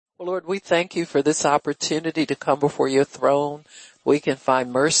Well, Lord, we thank you for this opportunity to come before your throne. We can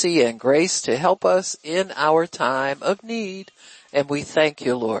find mercy and grace to help us in our time of need. And we thank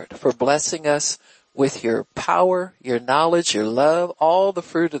you, Lord, for blessing us with your power, your knowledge, your love, all the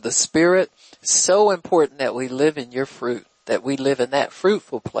fruit of the Spirit. So important that we live in your fruit, that we live in that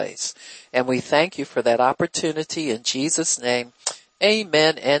fruitful place. And we thank you for that opportunity in Jesus' name.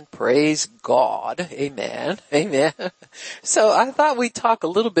 Amen and praise God. Amen. Amen. So I thought we'd talk a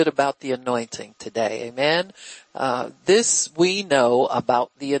little bit about the anointing today. Amen. This we know about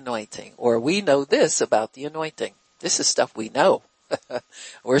the anointing, or we know this about the anointing. This is stuff we know.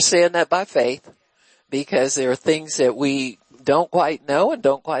 We're saying that by faith because there are things that we don't quite know and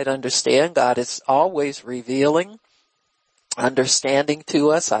don't quite understand. God is always revealing understanding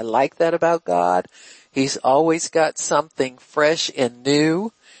to us. I like that about God. He's always got something fresh and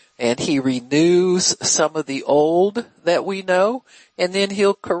new, and he renews some of the old that we know, and then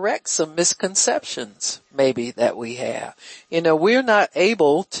he'll correct some misconceptions maybe that we have. You know, we're not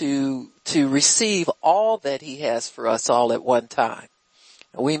able to receive all that he has for us all at one time.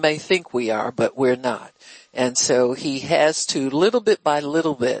 We may think we are, but we're not. And so he has to, little bit by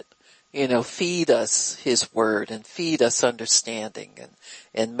little bit, feed us his word and feed us understanding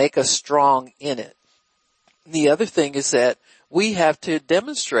and make us strong in it. The other thing is that we have to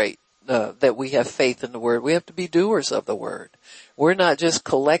demonstrate that we have faith in the word. We have to be doers of the word. We're not just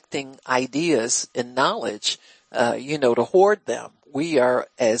collecting ideas and knowledge, to hoard them. We are,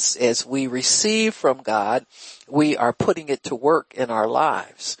 as we receive from God, we are putting it to work in our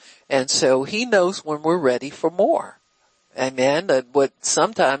lives. And so he knows when we're ready for more. Amen.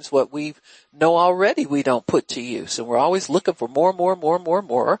 Sometimes what we know already we don't put to use. And we're always looking for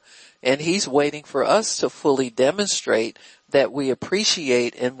more. And he's waiting for us to fully demonstrate that we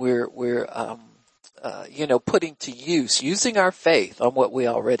appreciate and we're putting to use, using our faith on what we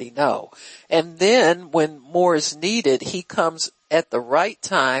already know. And then when more is needed, he comes at the right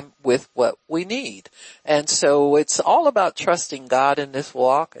time with what we need. And so it's all about trusting God in this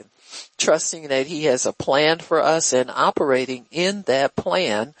walk and trusting that he has a plan for us and operating in that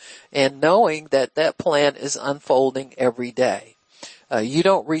plan and knowing that that plan is unfolding every day. You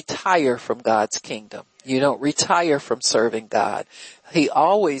don't retire from God's kingdom. You don't retire from serving God. He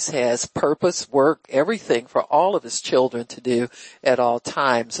always has purpose, work, everything for all of his children to do at all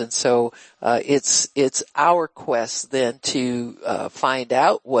times. And so, it's our quest then to, find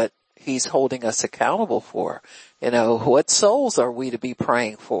out what he's holding us accountable for. What souls are we to be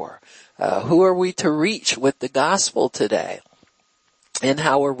praying for? Who are we to reach with the gospel today? And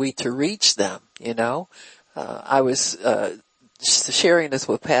how are we to reach them? I was, sharing this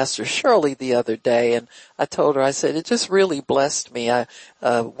with Pastor Shirley the other day, and I told her, I said, it just really blessed me.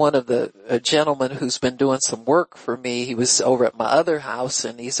 One of the gentlemen who's been doing some work for me, he was over at my other house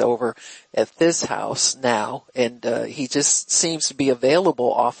and he's over at this house now, and he just seems to be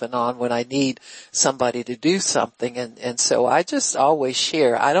available off and on when I need somebody to do something, and so I just always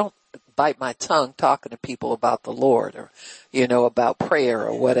share. I don't bite my tongue talking to people about the Lord or, about prayer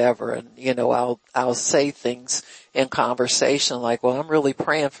or whatever. And, I'll say things in conversation like, well, I'm really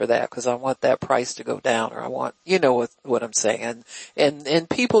praying for that because I want that price to go down, or I want, what I'm saying. And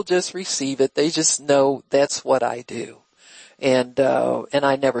people just receive it. They just know that's what I do. And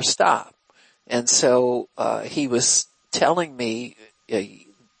I never stop. And so, he was telling me,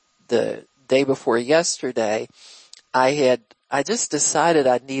 the day before yesterday, I just decided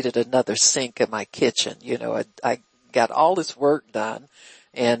I needed another sink in my kitchen. I got all this work done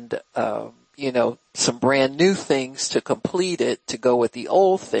and, some brand new things to complete it to go with the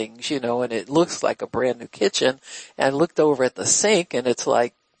old things, and it looks like a brand new kitchen. And I looked over at the sink and it's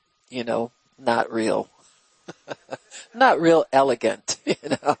like, not real elegant,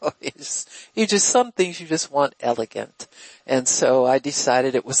 some things you just want elegant. And so I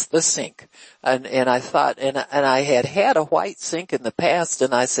decided it was the sink. And I thought, and I had a white sink in the past,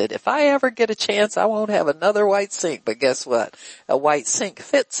 and I said, if I ever get a chance, I won't have another white sink. But guess what? A white sink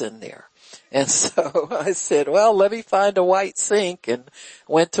fits in there. And so I said, well, let me find a white sink, and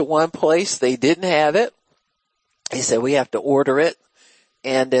went to one place. They didn't have it. He said, we have to order it.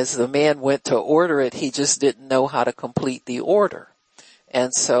 And as the man went to order it, he just didn't know how to complete the order.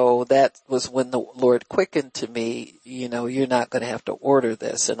 And so that was when the Lord quickened to me, you're not going to have to order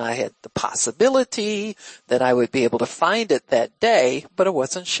this. And I had the possibility that I would be able to find it that day, but I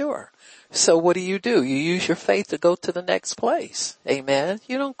wasn't sure. So what do? You use your faith to go to the next place. Amen.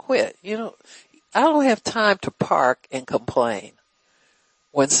 You don't quit. I don't have time to park and complain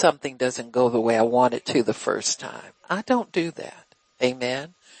when something doesn't go the way I want it to the first time. I don't do that.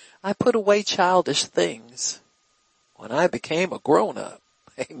 Amen. I put away childish things when I became a grown-up.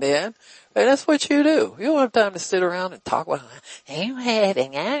 Amen. And that's what you do. You don't have time to sit around and talk about,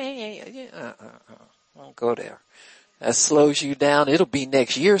 don't go there. That slows you down. It'll be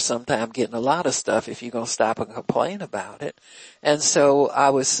next year sometime getting a lot of stuff if you're going to stop and complain about it. And so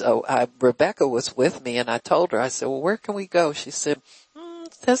Rebecca was with me and I told her, I said, well, where can we go? She said,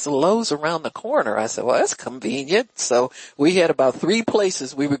 there's a Lowe's around the corner. I said, well, that's convenient. So we had about 3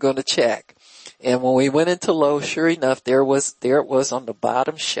 places we were going to check. And when we went into Lowe's, sure enough, there it was on the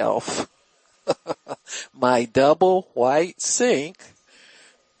bottom shelf. My double white sink.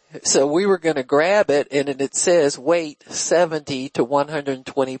 So we were going to grab it, and it says weight 70 to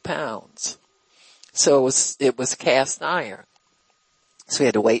 120 pounds. So it was cast iron. So we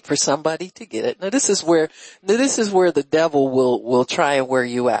had to wait for somebody to get it. Now this is where the devil will try and wear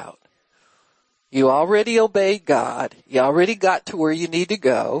you out. You already obeyed God. You already got to where you need to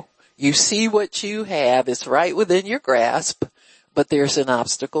go. You see what you have. It's right within your grasp, but there's an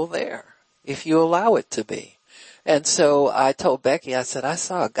obstacle there if you allow it to be. And so I told Becky, I said, I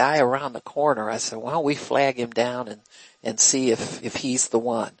saw a guy around the corner. I said, why don't we flag him down and see if he's the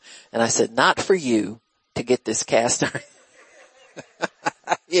one? And I said, not for you to get this cast iron.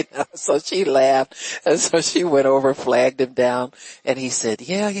 So she laughed. And so she went over, flagged him down. And he said,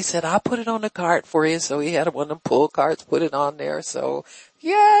 I'll put it on the cart for you. So he had one of them pull carts, put it on there. So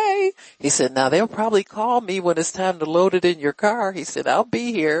yay. He said, now they'll probably call me when it's time to load it in your car. He said, I'll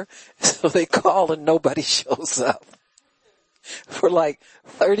be here. So they call and nobody shows up. For like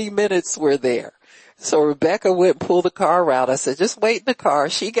 30 minutes we're there. So Rebecca went and pulled the car out. I said, just wait in the car.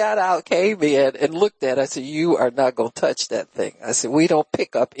 She got out, came in and looked at it. I said, you are not going to touch that thing. I said, we don't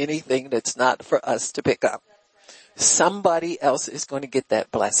pick up anything that's not for us to pick up. Somebody else is going to get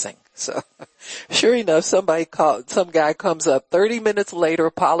that blessing. So sure enough, some guy comes up 30 minutes later,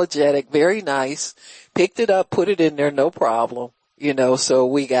 apologetic, very nice, picked it up, put it in there, no problem. So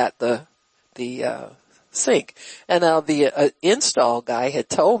we got the sink. And now the install guy had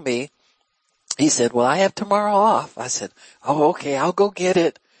told me, he said, well, I have tomorrow off. I said, oh, okay, I'll go get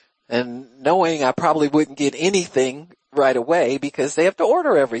it. And knowing I probably wouldn't get anything right away because they have to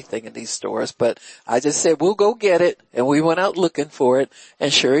order everything in these stores. But I just said, we'll go get it. And we went out looking for it.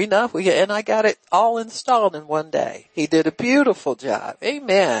 And sure enough, I got it all installed in one day. He did a beautiful job.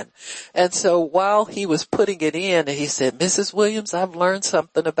 Amen. And so while he was putting it in, he said, Mrs. Williams, I've learned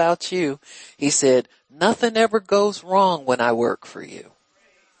something about you. He said, nothing ever goes wrong when I work for you.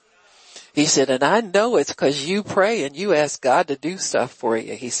 He said, and I know it's because you pray and you ask God to do stuff for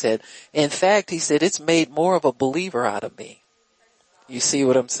you. He said, in fact, it's made more of a believer out of me. You see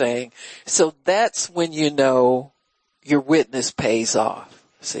what I'm saying? So that's when you know your witness pays off.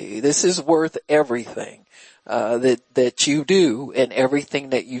 See, this is worth everything, that you do and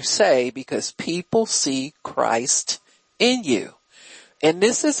everything that you say because people see Christ in you. And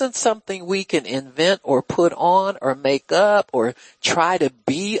this isn't something we can invent or put on or make up or try to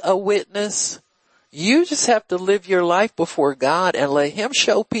be a witness. You just have to live your life before God and let Him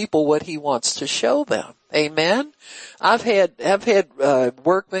show people what He wants to show them. Amen. I've had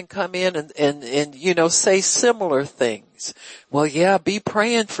workmen come in and say similar things. Well, yeah, be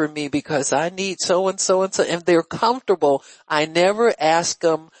praying for me because I need so and so and so, and they're comfortable. I never ask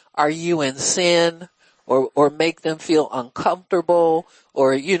them, are you in sin? Or make them feel uncomfortable,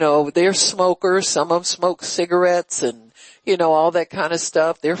 or, they're smokers, some of them smoke cigarettes and, all that kind of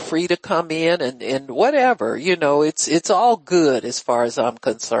stuff. They're free to come in and whatever, it's all good as far as I'm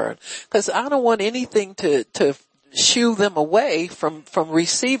concerned. Cause I don't want anything to shoo them away from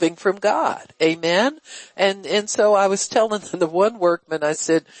receiving from God. Amen. And so I was telling the one workman, I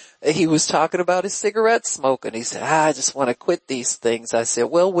said, he was talking about his cigarette smoking. He said, I just want to quit these things. I said,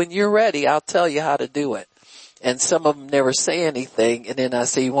 well, when you're ready, I'll tell you how to do it. And some of them never say anything. And then I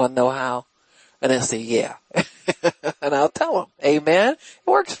say, you want to know how? And they say, yeah. And I'll tell them, amen. It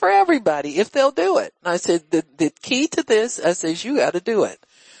works for everybody if they'll do it. And I said, the key to this, I said, you got to do it.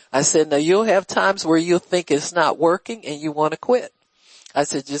 I said, now you'll have times where you'll think it's not working and you want to quit. I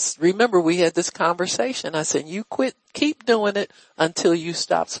said, just remember we had this conversation. I said, you keep doing it until you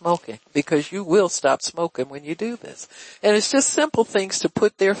stop smoking because you will stop smoking when you do this. And it's just simple things to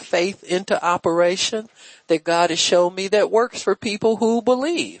put their faith into operation that God has shown me that works for people who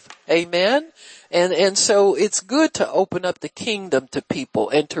believe. Amen. And so it's good to open up the kingdom to people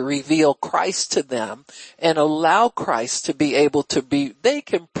and to reveal Christ to them and allow Christ to be able to they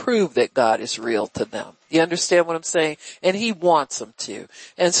can prove that God is real to them. You understand what I'm saying? And He wants them to.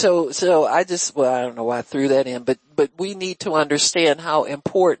 And so I don't know why I threw that in, but we need to understand how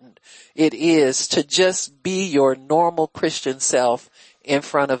important it is to just be your normal Christian self in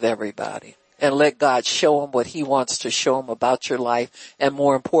front of everybody. and let God show them what he wants to show them about your life, and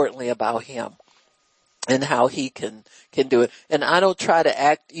more importantly about him and how he can do it. And I don't try to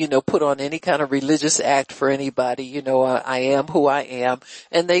act, put on any kind of religious act for anybody. I am who I am,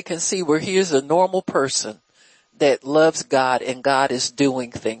 and they can see where here's a normal person that loves God, and God is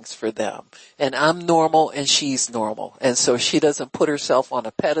doing things for them. And I'm normal and she's normal. And so she doesn't put herself on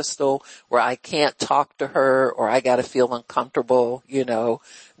a pedestal where I can't talk to her or I gotta feel uncomfortable,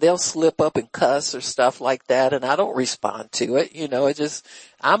 They'll slip up and cuss or stuff like that, and I don't respond to it,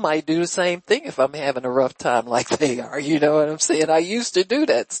 I might do the same thing if I'm having a rough time like they are, you know what I'm saying? I used to do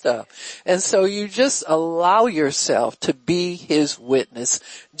that stuff. And so you just allow yourself to be his witness.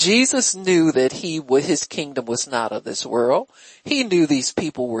 Jesus knew that his kingdom was not of this world. He knew these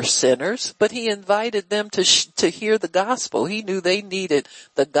people were sinners, but he invited them to hear the gospel. He knew they needed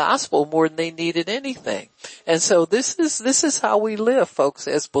the gospel more than they needed anything. And so this is how we live, folks,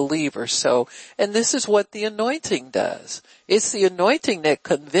 as believers. So, and this is what the anointing does. It's the anointing that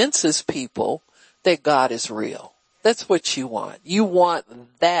convinces people that God is real. That's what you want. You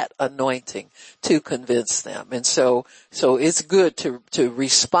want that anointing to convince them. And so it's good to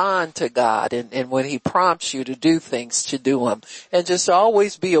respond to God, and when he prompts you to do things, to do them. And just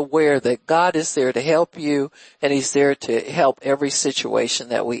always be aware that God is there to help you, and he's there to help every situation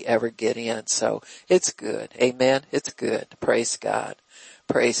that we ever get in. So it's good. Amen. It's good. Praise God.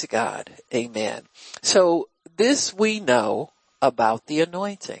 Praise God. Amen. So this we know about the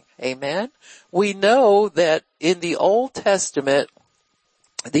anointing. Amen. We know that in the Old Testament,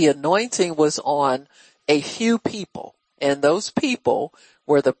 the anointing was on a few people, and those people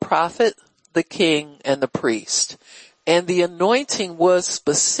were the prophet, the king, and the priest. And the anointing was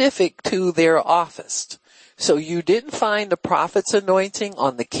specific to their office. So you didn't find the prophet's anointing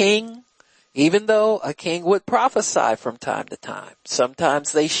on the king, even though a king would prophesy from time to time.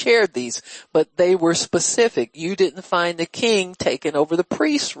 Sometimes they shared these, but they were specific. You didn't find the king taking over the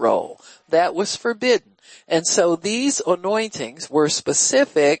priest's role. That was forbidden. And so these anointings were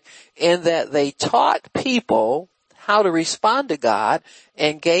specific in that they taught people how to respond to God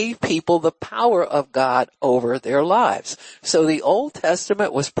and gave people the power of God over their lives. So the Old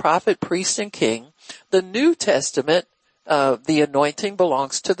Testament was prophet, priest, and king. The New Testament, the anointing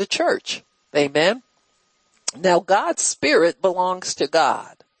belongs to the church. Amen. Now God's Spirit belongs to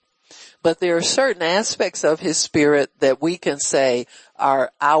God, but there are certain aspects of his Spirit that we can say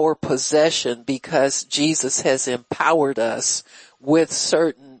are our possession because Jesus has empowered us with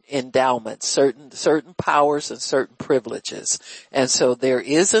certain endowments, certain powers and certain privileges. And so there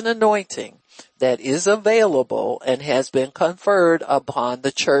is an anointing that is available and has been conferred upon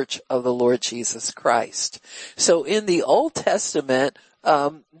the church of the Lord Jesus Christ. So in the Old Testament,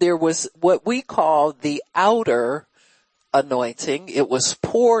 there was what we call the outer anointing. It was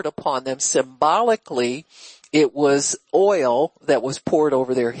poured upon them symbolically. It was oil that was poured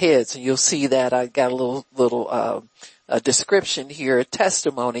over their heads. And you'll see that I got a little description here, a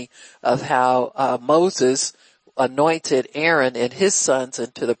testimony of how, Moses anointed Aaron and his sons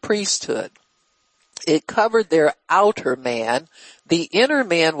into the priesthood. It covered their outer man. The inner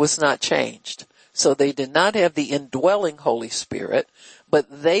man was not changed. So they did not have the indwelling Holy Spirit,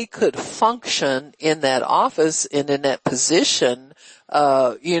 but they could function in that office and in that position,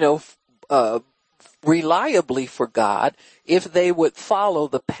 reliably for God if they would follow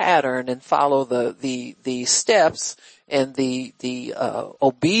the pattern and follow the steps and the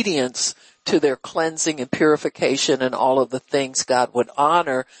obedience to their cleansing and purification and all of the things. God would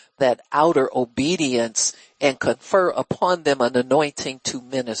honor that outer obedience and confer upon them an anointing to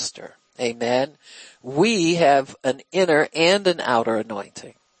minister. Amen. We have an inner and an outer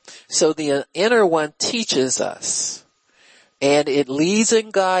anointing. So the inner one teaches us, and it leads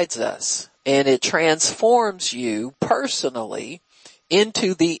and guides us, and it transforms you personally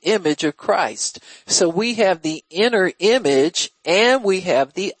into the image of Christ. So we have the inner image and we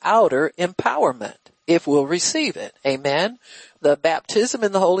have the outer empowerment if we'll receive it. Amen. The baptism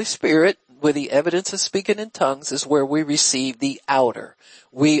in the Holy Spirit with the evidence of speaking in tongues is where we receive the outer.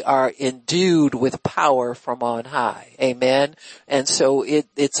 We are endued with power from on high. Amen. And so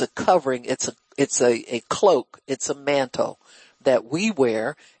it's a covering, it's a cloak, it's a mantle that we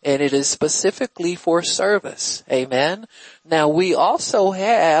wear, and it is specifically for service. Amen. Now we also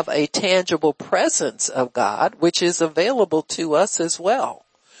have a tangible presence of God, which is available to us as well,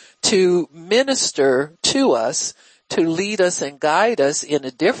 to minister to us, to lead us and guide us in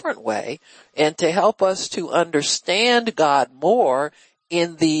a different way, and to help us to understand God more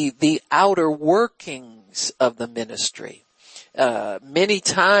in the outer workings of the ministry. Many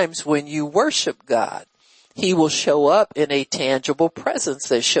times when you worship God, he will show up in a tangible presence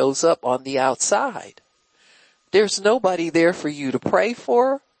that shows up on the outside. There's nobody there for you to pray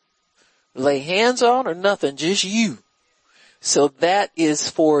for, lay hands on, or nothing, just you. So that is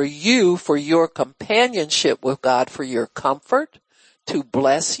for you, for your companionship with God, for your comfort, to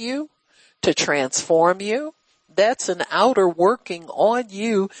bless you, to transform you. That's an outer working on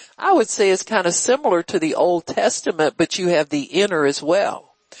you. I would say it's kind of similar to the Old Testament, but you have the inner as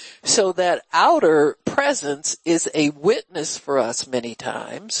well. So that outer presence is a witness for us many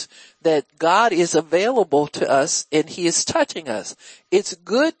times that God is available to us and he is touching us. It's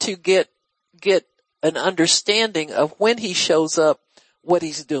good to get an understanding of when he shows up, what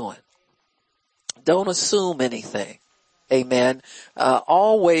he's doing. Don't assume anything. Amen.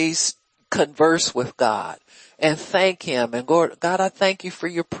 Always converse with God and thank him. And God, I thank you for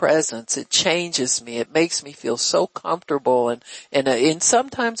your presence. It changes me. It makes me feel so comfortable. And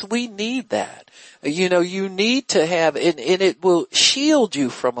sometimes we need that. You know, you need to have, and it will shield you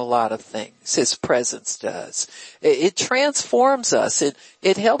from a lot of things. His presence does. It transforms us.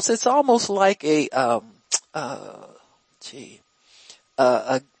 It helps. It's almost like a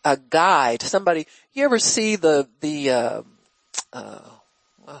guide. Somebody, you ever see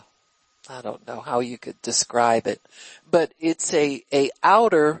I don't know how you could describe it, but it's a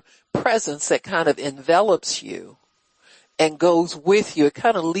outer presence that kind of envelops you and goes with you. It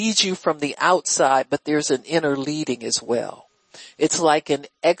kind of leads you from the outside, but there's an inner leading as well. It's like an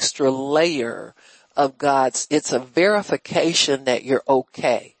extra layer of God's, it's a verification that you're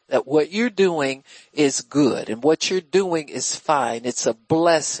okay, that what you're doing is good and what you're doing is fine. It's a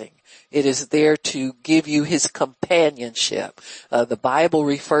blessing. It is there to give you his companionship. The Bible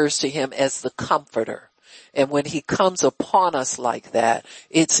refers to him as the comforter. And when he comes upon us like that,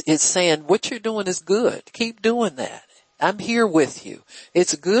 it's saying what you're doing is good. Keep doing that. I'm here with you.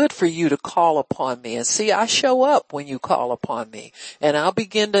 It's good for you to call upon me. And see, I show up when you call upon me. And I'll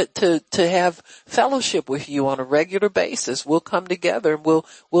begin to have fellowship with you on a regular basis. We'll come together and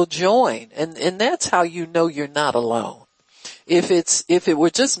we'll join. And that's how you know you're not alone. If it were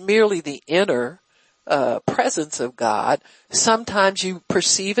just merely the inner, presence of God, sometimes you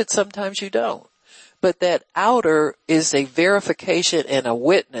perceive it, sometimes you don't. But that outer is a verification and a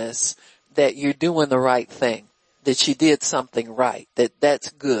witness that you're doing the right thing, that you did something right, that's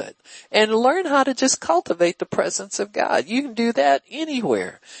good. And learn how to just cultivate the presence of God. You can do that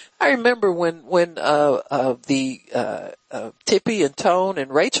anywhere. I remember when Tippy and Tone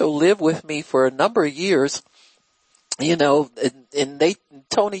and Rachel lived with me for a number of years. You know, and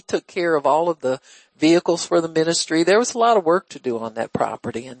Tony took care of all of the vehicles for the ministry. There was a lot of work to do on that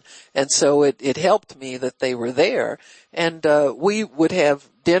property, and so it helped me that they were there. And we would have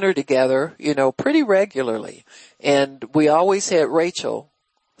dinner together, you know, pretty regularly. And we always had Rachel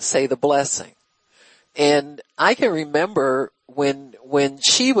say the blessing. And I can remember when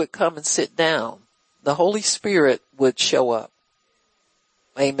she would come and sit down, the Holy Spirit would show up.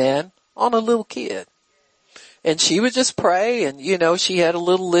 Amen. On a little kid. And she would just pray, and you know, she had a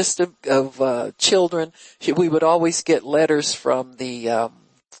little list of children. We would always get letters from the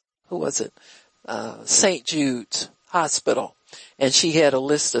St. Jude's Hospital. And she had a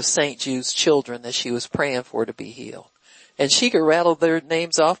list of St. Jude's children that she was praying for to be healed. And she could rattle their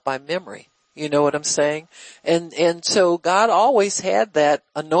names off by memory. You know what I'm saying? And so God always had that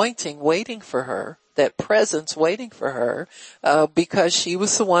anointing waiting for her, that presence waiting for her, because she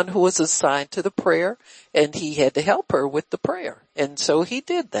was the one who was assigned to the prayer, and he had to help her with the prayer. And so he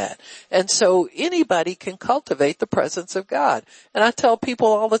did that. And so anybody can cultivate the presence of God. And I tell people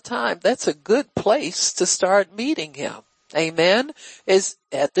all the time, that's a good place to start meeting him. Amen. Is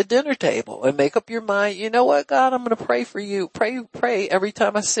at the dinner table, and make up your mind, you know what, God, I'm going to pray for you. Pray every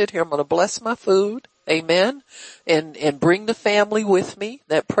time I sit here. I'm going to bless my food. Amen. And bring the family with me.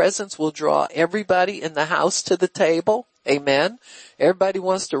 That presence will draw everybody in the house to the table. Amen. Everybody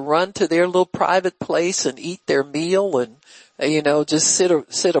wants to run to their little private place and eat their meal and, you know, just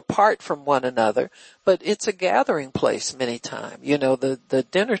sit apart from one another. But it's a gathering place many times. You know, the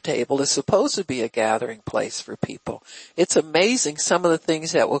dinner table is supposed to be a gathering place for people. It's amazing some of the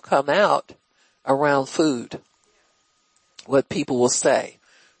things that will come out around food. What people will say.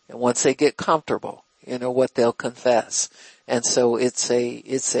 And once they get comfortable, you know, what they'll confess. And so it's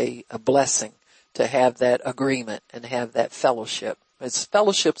a blessing to have that agreement and have that fellowship.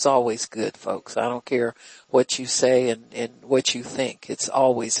 Fellowship's always good, folks. I don't care what you say and what you think. It's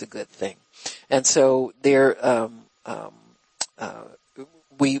always a good thing. And so there,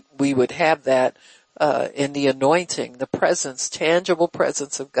 we would have that, in the anointing, the presence, tangible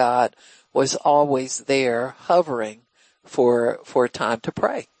presence of God was always there hovering for time to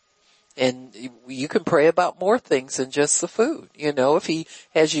pray. And you can pray about more things than just the food. You know, if he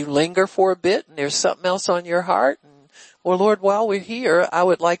has you linger for a bit and there's something else on your heart, and, well, Lord, while we're here, I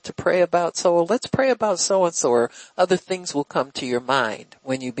would like to pray about, so let's pray about so-and-so, or other things will come to your mind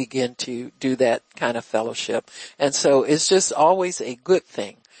when you begin to do that kind of fellowship. And so it's just always a good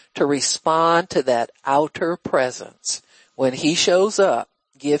thing to respond to that outer presence. When he shows up,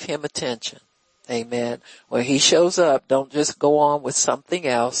 give him attention. Amen. When he shows up, don't just go on with something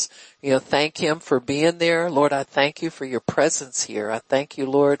else. You know, thank him for being there. Lord, I thank you for your presence here. I thank you,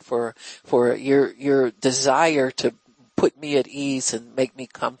 Lord, for your desire to put me at ease and make me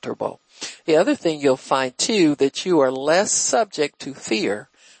comfortable. The other thing you'll find too, that you are less subject to fear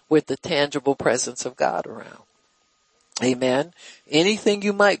with the tangible presence of God around. Amen. Anything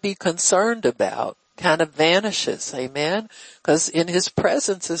you might be concerned about kind of vanishes. Amen. Because in his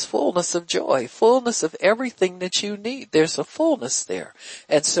presence is fullness of joy, fullness of everything that you need. There's a fullness there.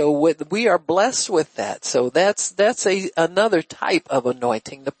 And so we are blessed with that. So that's another type of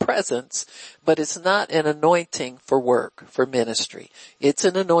anointing, the presence, but it's not an anointing for work, for ministry. It's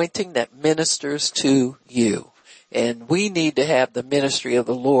an anointing that ministers to you. And we need to have the ministry of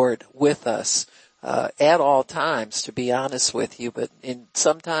the Lord with us at all times, to be honest with you, but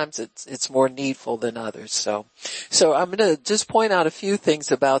sometimes it's more needful than others. So I'm going to just point out a few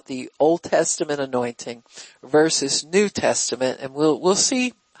things about the Old Testament anointing versus New Testament, and we'll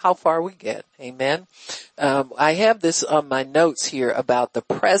see how far we get. Amen. I have this on my notes here about the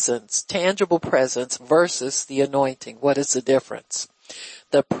presence, tangible presence versus the anointing. What is the difference?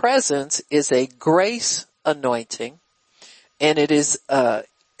 The presence is a grace anointing, and it is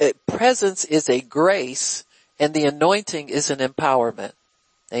presence is a grace, and the anointing is an empowerment.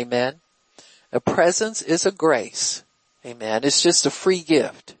 Amen. A presence is a grace. Amen. It's just a free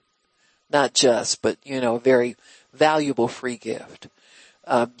gift. Not just, but a very valuable free gift.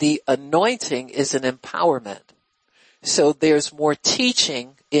 The anointing is an empowerment. So there's more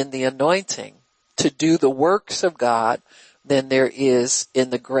teaching in the anointing to do the works of God than there is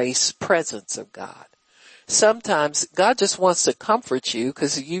in the grace presence of God. Sometimes God just wants to comfort you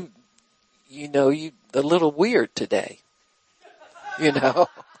because you're a little weird today.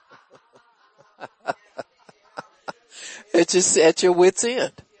 It's just at your wit's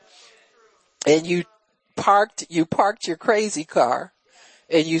end. And you parked your crazy car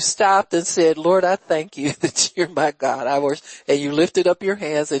and you stopped and said, Lord, I thank you that you're my God. And you lifted up your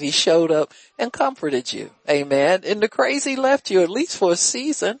hands and he showed up and comforted you. Amen. And the crazy left you at least for a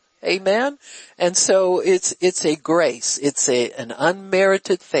season. Amen. And so it's a grace. It's an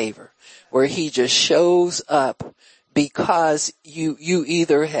unmerited favor where he just shows up because you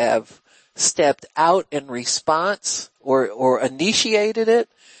either have stepped out in response or initiated it.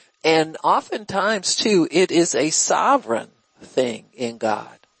 And oftentimes too, it is a sovereign thing in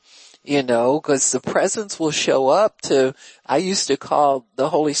God. Cause the presence will show up I used to call the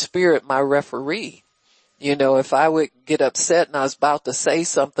Holy Spirit my referee. If I would get upset and I was about to say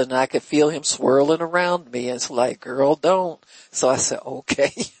something, I could feel him swirling around me. It's like, girl, don't. So I said,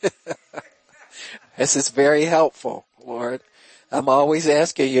 okay. This is very helpful, Lord. I'm always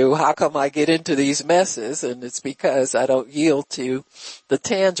asking you, how come I get into these messes? And it's because I don't yield to the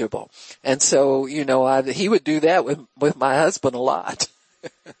tangible. And so, he would do that with my husband a lot.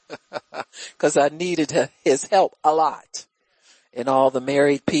 Cause I needed his help a lot. And all the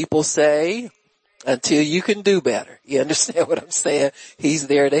married people say, until you can do better. You understand what I'm saying? He's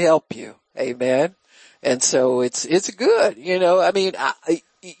there to help you. Amen. And so it's good.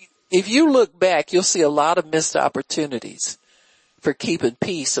 If you look back, you'll see a lot of missed opportunities for keeping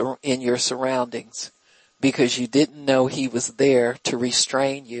peace in your surroundings because you didn't know he was there to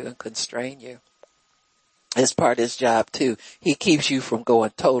restrain you and constrain you. It's part of his job too. He keeps you from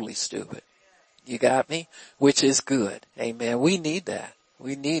going totally stupid. You got me? Which is good. Amen. We need that.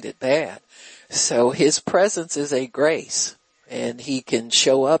 We need it bad. So his presence is a grace, and he can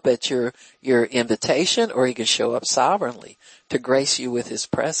show up at your invitation, or he can show up sovereignly to grace you with his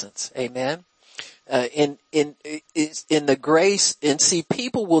presence. Amen. In the grace, and see,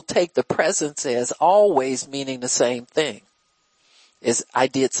 people will take the presence as always meaning the same thing. Is I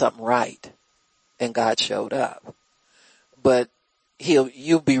did something right and God showed up. But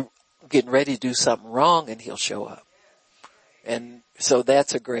you'll be getting ready to do something wrong and he'll show up. And so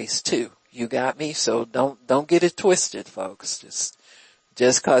that's a grace too. You got me? So don't get it twisted, folks.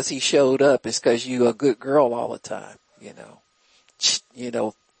 Just cause he showed up is cause you a good girl all the time,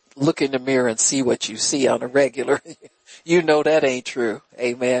 look in the mirror and see what you see on a regular. That ain't true.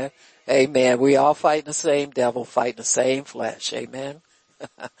 Amen. Amen. We all fighting the same devil, fighting the same flesh. Amen.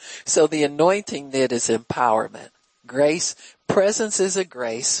 So the anointing then is empowerment. Grace, presence is a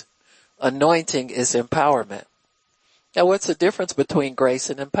grace. Anointing is empowerment. Now, what's the difference between grace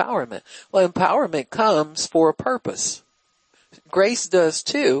and empowerment? Well, empowerment comes for a purpose. Grace does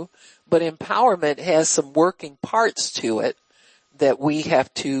too, but empowerment has some working parts to it that we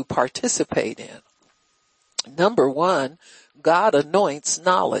have to participate in. Number one, God anoints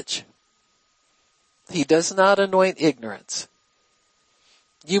knowledge. He does not anoint ignorance.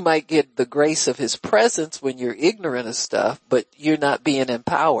 You might get the grace of his presence when you're ignorant of stuff, but you're not being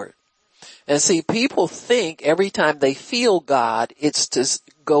empowered. And see, people think every time they feel God, it's to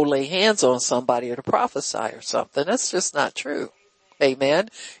go lay hands on somebody or to prophesy or something. That's just not true. Amen.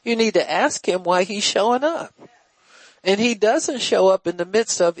 You need to ask him why he's showing up. And he doesn't show up in the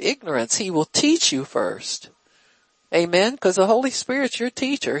midst of ignorance. He will teach you first. Amen. Because the Holy Spirit's your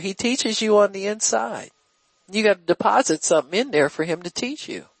teacher. He teaches you on the inside. You got to deposit something in there for him to teach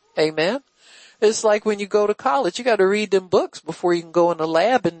you. Amen. It's like when you go to college, you got to read them books before you can go in the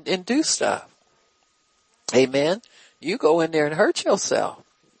lab and do stuff. Amen. You go in there and hurt yourself.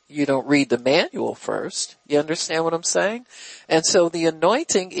 You don't read the manual first. You understand what I'm saying? And so the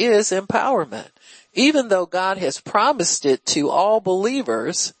anointing is empowerment. Even though God has promised it to all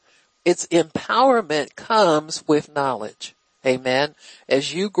believers, its empowerment comes with knowledge. Amen.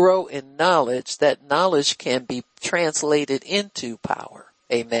 As you grow in knowledge, that knowledge can be translated into power.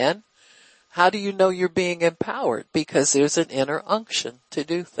 Amen. How do you know you're being empowered? Because there's an inner unction to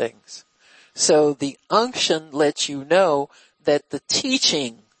do things. So the unction lets you know that the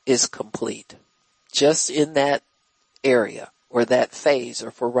teaching is complete just in that area or that phase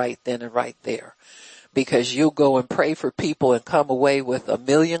or for right then and right there. Because you'll go and pray for people and come away with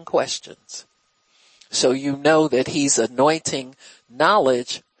 1,000,000 questions. So you know that he's anointing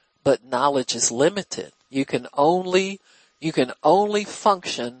knowledge, but knowledge is limited. You can only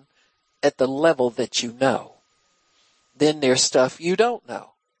function at the level that you know. Then there's stuff you don't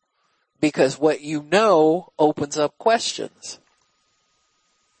know. Because what you know opens up questions.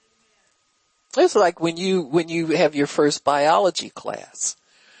 It's like when you have your first biology class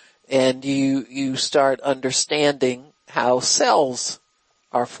and you start understanding how cells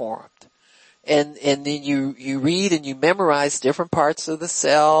are formed. And then you read and you memorize different parts of the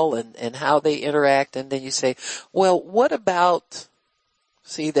cell and how they interact, and then you say, well, what about,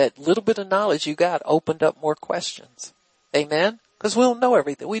 see, that little bit of knowledge you got opened up more questions. Amen? Because we don't know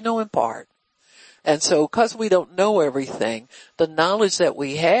everything. We know in part. And so because we don't know everything, the knowledge that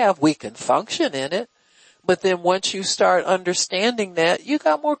we have, we can function in it. But then once you start understanding that, you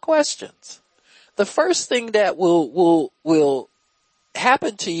got more questions. The first thing that will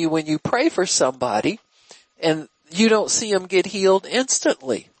happen to you when you pray for somebody and you don't see them get healed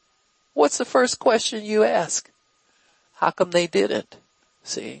instantly, what's the first question you ask? How come they didn't?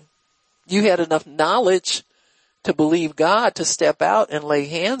 See, you had enough knowledge to believe God to step out and lay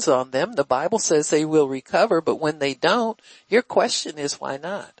hands on them. The Bible says they will recover, but when they don't, your question is why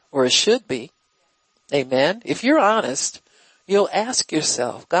not? Or it should be. Amen. If you're honest, you'll ask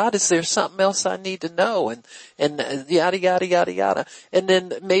yourself, God, is there something else I need to know? And yada, yada, yada, yada. And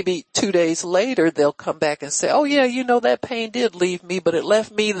then maybe 2 days later, they'll come back and say, oh yeah, you know, that pain did leave me, but it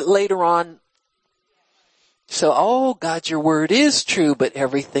left me later on. So, oh God, your word is true, but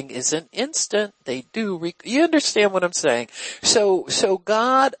everything isn't instant. They do, you understand what I'm saying? So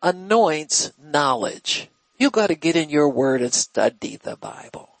God anoints knowledge. You gotta get in your word and study the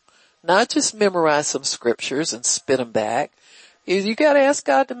Bible. Not just memorize some scriptures and spit them back. You gotta ask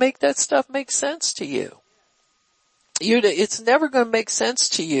God to make that stuff make sense to you. It's never gonna make sense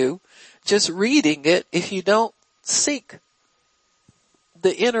to you just reading it if you don't seek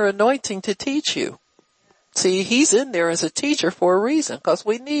the inner anointing to teach you. See, he's in there as a teacher for a reason, because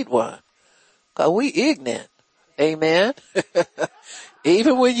we need one. Because we ignorant. Amen.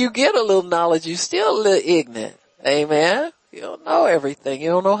 Even when you get a little knowledge, you still a little ignorant. Amen. You don't know everything.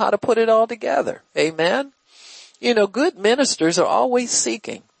 You don't know how to put it all together. Amen. You know, good ministers are always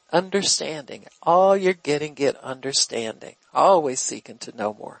seeking understanding. All you're getting, get understanding. Always seeking to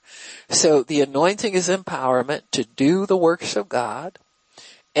know more. So the anointing is empowerment to do the works of God.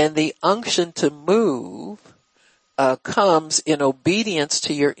 And the unction to move comes in obedience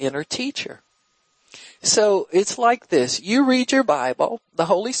to your inner teacher. So it's like this. You read your Bible. The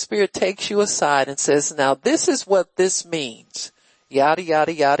Holy Spirit takes you aside and says, now this is what this means. Yada,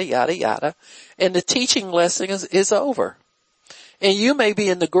 yada, yada, yada, yada. And the teaching lesson is over. And you may be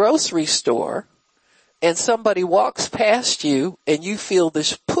in the grocery store and somebody walks past you and you feel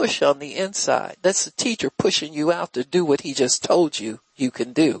this push on the inside. That's the teacher pushing you out to do what he just told you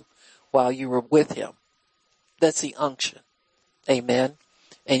can do while you were with him. That's the unction. Amen.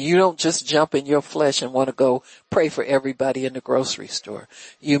 And you don't just jump in your flesh and want to go pray for everybody in the grocery store.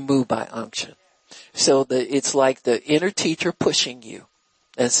 You move by unction. So it's like the inner teacher pushing you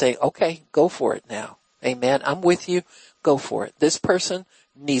and saying, okay, go for it now. Amen. I'm with you. Go for it. This person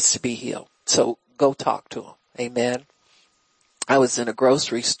needs to be healed. So go talk to them. Amen. I was in a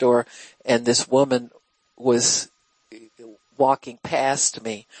grocery store and this woman was walking past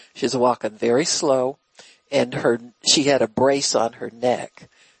me. She was walking very slow and she had a brace on her neck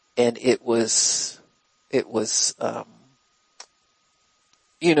and it was, you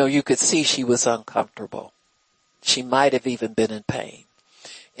could see she was uncomfortable. She might have even been in pain.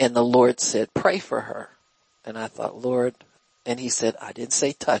 And the Lord said, pray for her. And I thought, Lord, and he said, I didn't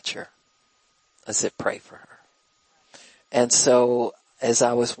say touch her. I said, pray for her. And so as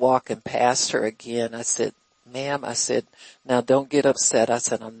I was walking past her again, I said, ma'am, I said, now don't get upset. I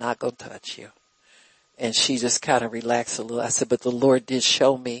said, I'm not going to touch you. And she just kind of relaxed a little. I said, but the Lord did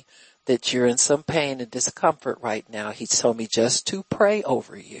show me that you're in some pain and discomfort right now. He told me just to pray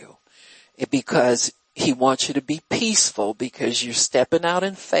over you because he wants you to be peaceful because you're stepping out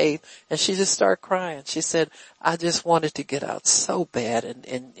in faith. And she just started crying. She said, I just wanted to get out so bad. And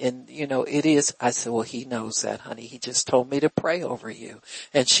it is. I said, well, he knows that, honey. He just told me to pray over you.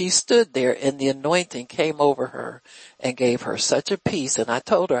 And she stood there and the anointing came over her and gave her such a peace. And I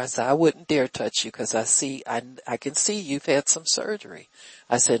told her, I said, I wouldn't dare touch you because I can see you've had some surgery.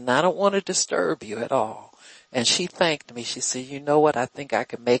 I said, and I don't want to disturb you at all. And she thanked me. She said, you know what? I think I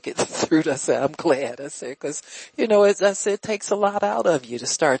can make it through. I said, I'm glad. I said, cause, as I said, it takes a lot out of you to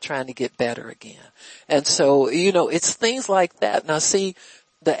start trying to get better again. And so, it's things like that. Now see,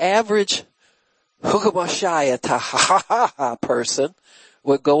 the average hukabashaya person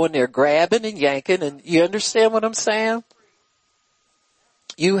would go in there grabbing and yanking. And you understand what I'm saying?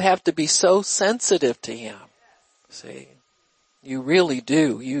 You have to be so sensitive to him. See, you really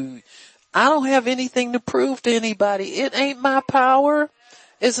do. I don't have anything to prove to anybody. It ain't my power.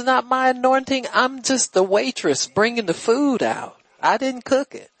 It's not my anointing. I'm just the waitress bringing the food out. I didn't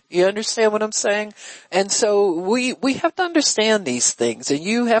cook it. You understand what I'm saying? And so we have to understand these things and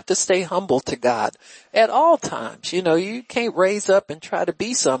you have to stay humble to God at all times. You can't raise up and try to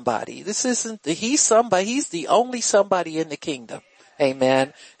be somebody. He's somebody. He's the only somebody in the kingdom.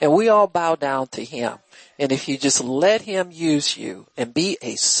 Amen. And we all bow down to him. And if you just let him use you and be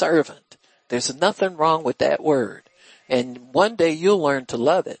a servant, there's nothing wrong with that word. And one day you'll learn to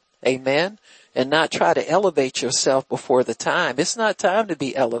love it. Amen. And not try to elevate yourself before the time. It's not time to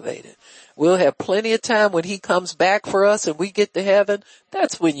be elevated. We'll have plenty of time when he comes back for us and we get to heaven.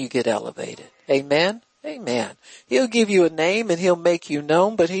 That's when you get elevated. Amen. Amen. He'll give you a name and he'll make you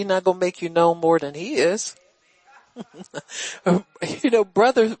known, but he's not going to make you known more than he is.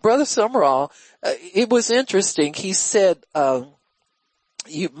 Brother Summerall, it was interesting. He said,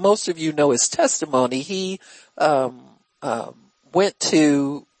 most of you know his testimony. He went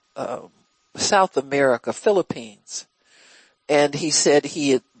to South America, Philippines, and he said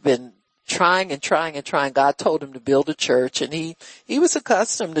he had been trying. God told him to build a church, and he was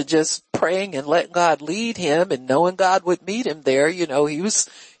accustomed to just praying and letting God lead him and knowing God would meet him there. He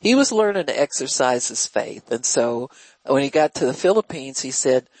was learning to exercise his faith. And so when he got to the Philippines, he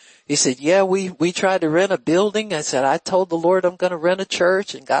said, yeah, we tried to rent a building. I said, I told the Lord I'm going to rent a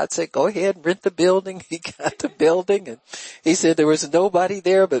church, and God said, go ahead and rent the building. He got the building, and he said there was nobody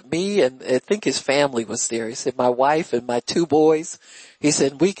there but me, and I think his family was there. He said my wife and my 2 boys. He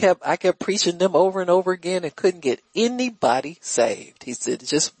said I kept preaching them over and over again and couldn't get anybody saved. He said it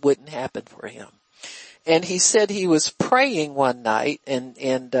just wouldn't happen for him. And he said he was praying one night and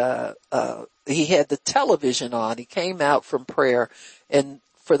he had the television on. He came out from prayer and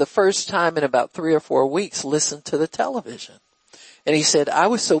for the first time in about 3 or 4 weeks listened to the television. And he said, I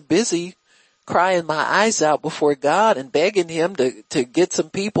was so busy crying my eyes out before God and begging him to get some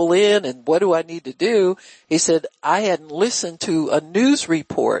people in and what do I need to do? He said, I hadn't listened to a news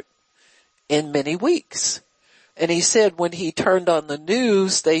report in many weeks. And he said when he turned on the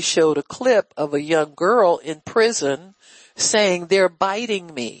news, they showed a clip of a young girl in prison saying, they're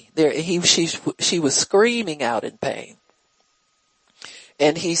biting me. She was screaming out in pain.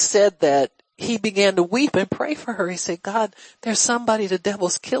 And he said that he began to weep and pray for her. He said, God, there's somebody, the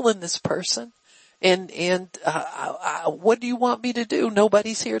devil's killing this person. And what do you want me to do?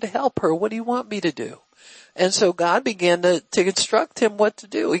 Nobody's here to help her. What do you want me to do? And so God began to instruct him what to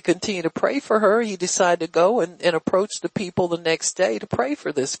do. He continued to pray for her. He decided to go and approach the people the next day to pray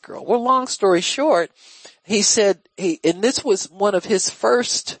for this girl. Well, long story short, he said and this was one of his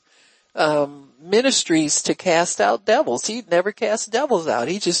first, ministries to cast out devils. He'd never cast devils out.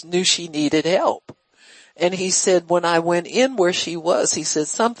 He just knew she needed help. And he said, when I went in where she was, he said,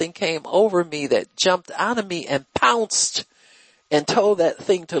 something came over me that jumped out of me and pounced and told that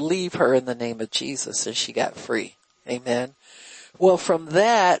thing to leave her in the name of Jesus, and she got free. Amen. Well, from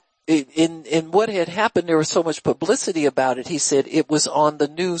that, in what had happened, there was so much publicity about it. He said it was on the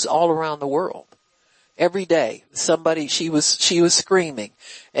news all around the world. Every day, she was screaming,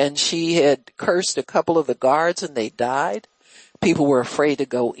 and she had cursed a couple of the guards and they died. People were afraid to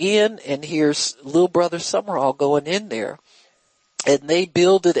go in, and here's little brother Summerall going in there. And they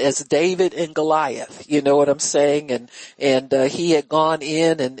billed it as David and Goliath, you know what I'm saying? And he had gone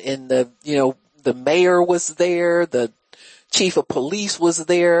in and the mayor was there, the chief of police was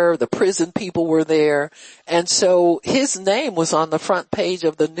there, the prison people were there. And so his name was on the front page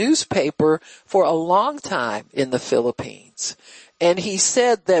of the newspaper for a long time in the Philippines. And he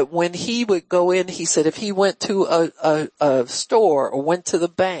said that when he would go in, he said if he went to a store or went to the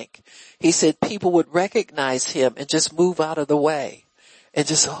bank, he said people would recognize him and just move out of the way and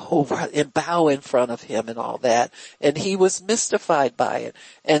just and bow in front of him and all that. And he was mystified by it.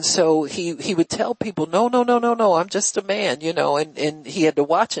 And so he would tell people, no, I'm just a man, and he had to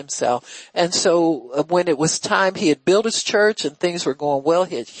watch himself. And so when it was time, he had built his church and things were going well.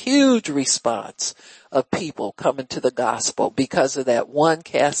 He had huge response of people coming to the gospel because of that one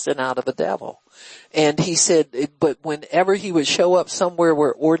casting out of the devil. And he said, but whenever he would show up somewhere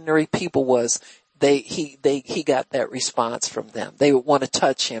where ordinary people was, he got that response from them. They would want to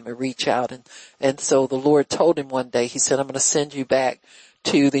touch him and reach out. And so the Lord told him one day, he said, I'm going to send you back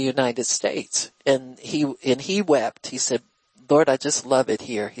to the United States. And he wept. He said, Lord, I just love it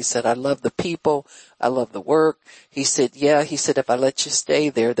here. He said, I love the people. I love the work. He said, if I let you stay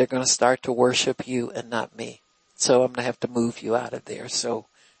there, they're going to start to worship you and not me. So I'm going to have to move you out of there. So,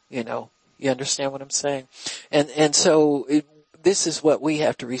 you understand what I'm saying? And so this is what we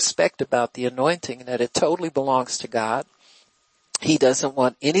have to respect about the anointing, that it totally belongs to God. He doesn't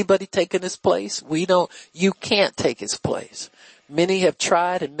want anybody taking his place. You can't take his place. Many have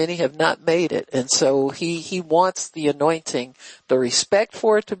tried and many have not made it. And so he wants the anointing, the respect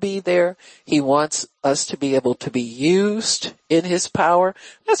for it to be there. He wants us to be able to be used in his power.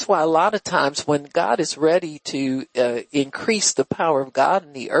 That's why a lot of times when God is ready to increase the power of God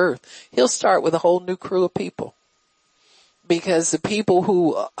in the earth, he'll start with a whole new crew of people. Because the people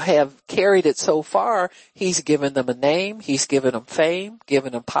who have carried it so far, he's given them a name, he's given them fame,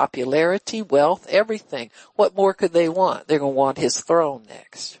 given them popularity, wealth, everything. What more could they want? They're going to want his throne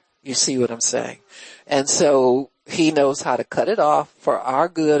next. You see what I'm saying? And so he knows how to cut it off for our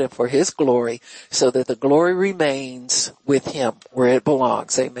good and for his glory so that the glory remains with him where it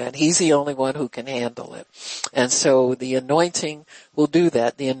belongs. Amen. He's the only one who can handle it. And so the anointing will do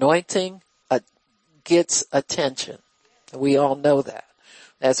that. The anointing gets attention. We all know that.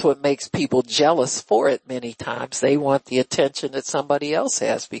 That's what makes people jealous for it many times. They want the attention that somebody else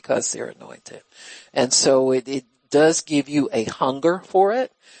has because they're anointed. And so it does give you a hunger for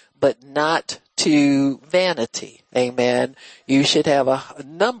it, but not to vanity. Amen. You should have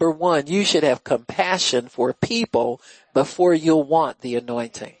number one, you should have compassion for people before you'll want the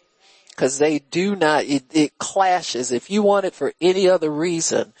anointing. Because they do not, it clashes. If you want it for any other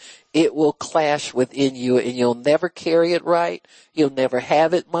reason, it will clash within you and you'll never carry it right. You'll never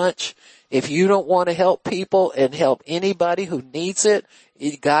have it much. If you don't want to help people and help anybody who needs it,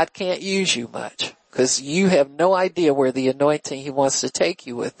 God can't use you much because you have no idea where the anointing he wants to take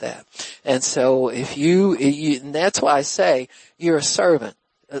you with that. And so and that's why I say you're a servant.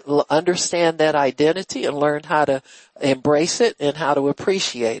 Understand that identity and learn how to embrace it and how to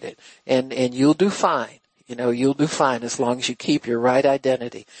appreciate it. And you'll do fine. You'll do fine as long as you keep your right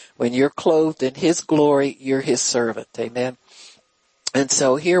identity. When you're clothed in his glory, you're his servant. Amen. And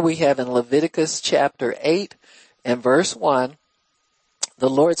so here we have in Leviticus chapter 8 and verse 1, the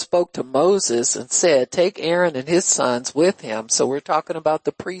Lord spoke to Moses and said, take Aaron and his sons with him. So we're talking about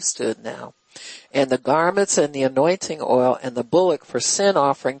the priesthood now. And the garments and the anointing oil and the bullock for sin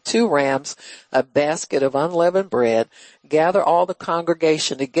offering, 2 rams, a basket of unleavened bread. Gather all the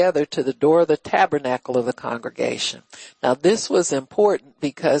congregation together to the door of the tabernacle of the congregation. Now this was important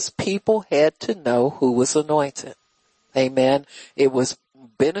because people had to know who was anointed. Amen. It was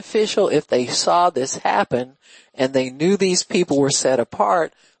beneficial if they saw this happen and they knew these people were set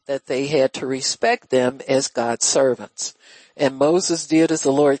apart, that they had to respect them as God's servants. And Moses did as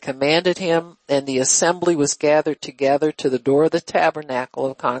the Lord commanded him, and the assembly was gathered together to the door of the tabernacle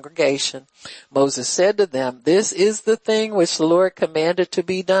of congregation. Moses said to them, this is the thing which the Lord commanded to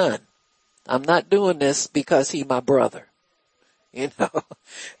be done. I'm not doing this because he's my brother.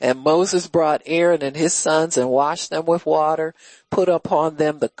 And Moses brought Aaron and his sons and washed them with water, put upon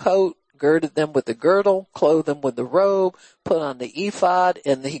them the coat, girded them with the girdle, clothed them with the robe, put on the ephod,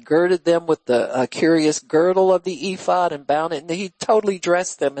 and he girded them with the curious girdle of the ephod and bound it, and he totally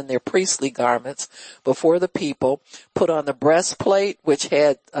dressed them in their priestly garments before the people, put on the breastplate, which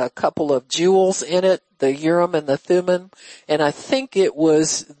had a couple of jewels in it, the Urim and the Thummim, and I think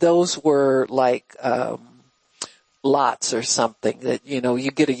those were like, lots or something that,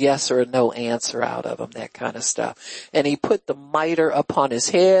 you get a yes or a no answer out of them, that kind of stuff. And he put the mitre upon his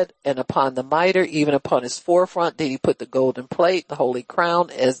head, and upon the mitre, even upon his forefront, did he put the golden plate, the holy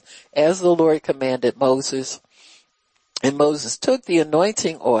crown, as the Lord commanded Moses. And Moses took the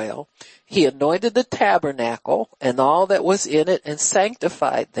anointing oil, he anointed the tabernacle and all that was in it and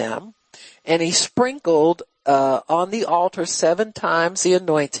sanctified them, and he sprinkled on the altar 7 times the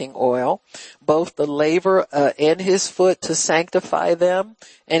anointing oil, both the laver and his foot to sanctify them.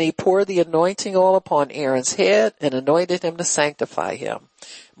 And he poured the anointing oil upon Aaron's head and anointed him to sanctify him.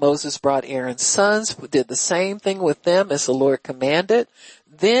 Moses brought Aaron's sons, did the same thing with them as the Lord commanded.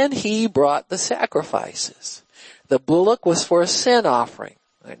 Then he brought the sacrifices. The bullock was for a sin offering.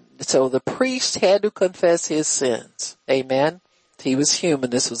 So the priest had to confess his sins. Amen. He was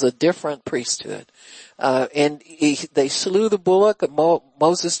human. This was a different priesthood. And they slew the bullock.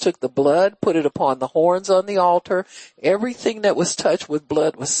 Moses took the blood, put it upon the horns on the altar. Everything that was touched with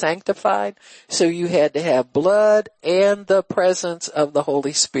blood was sanctified. So you had to have blood and the presence of the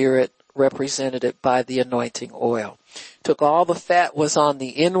Holy Spirit represented by the anointing oil. Took all the fat was on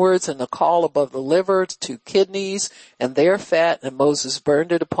the inwards and the caul above the liver, 2 kidneys and their fat, and Moses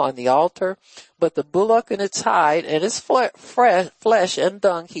burned it upon the altar. But the bullock and its hide and its flesh and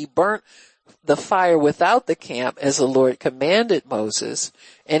dung he burnt the fire without the camp as the Lord commanded Moses,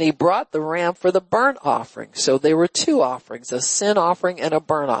 and he brought the ram for the burnt offering. So there were 2 offerings, a sin offering and a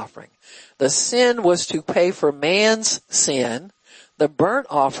burnt offering. The sin was to pay for man's sin. The burnt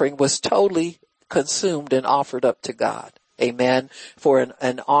offering was totally consumed and offered up to God. Amen. For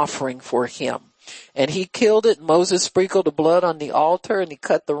an offering for him. And he killed it. Moses sprinkled the blood on the altar and he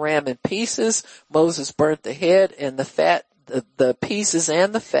cut the ram in pieces. Moses burnt the head and the fat, the pieces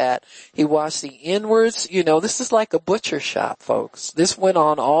and the fat. He washed the inwards. This is like a butcher shop, folks. This went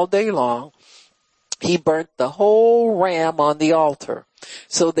on all day long. He burnt the whole ram on the altar.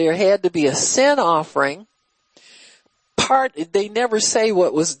 So there had to be a sin offering. They never say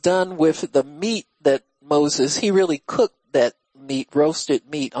what was done with the meat that he really cooked that meat, roasted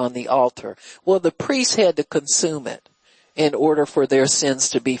meat on the altar. Well, the priest had to consume it in order for their sins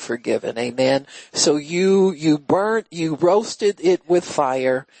to be forgiven. Amen. So you roasted it with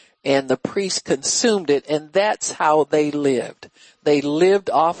fire and the priest consumed it, and that's how they lived. They lived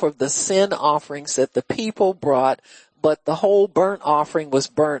off of the sin offerings that the people brought, but the whole burnt offering was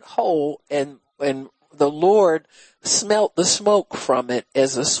burnt whole, and the Lord smelt the smoke from it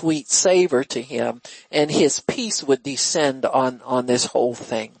as a sweet savor to him, and his peace would descend on this whole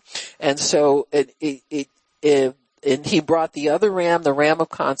thing. And so and he brought the other ram, the ram of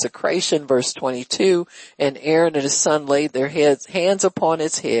consecration, verse 22, and Aaron and his son laid their hands upon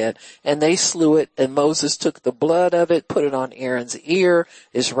its head, and they slew it, and Moses took the blood of it, put it on Aaron's ear,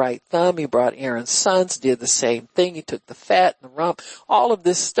 his right thumb. He brought Aaron's sons, did the same thing. He took the fat and the rump. All of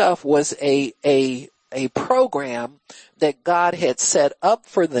this stuff was a program that God had set up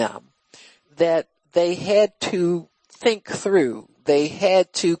for them that they had to think through. They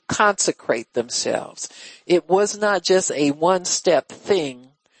had to consecrate themselves. It was not just a one-step thing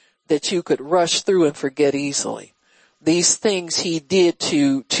that you could rush through and forget easily. These things he did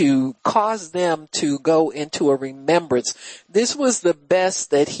to cause them to go into a remembrance. This was the best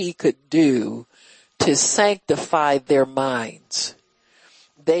that he could do to sanctify their minds.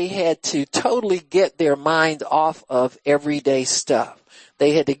 They had to totally get their minds off of everyday stuff.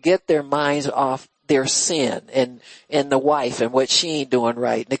 They had to get their minds off their sin and the wife and what she ain't doing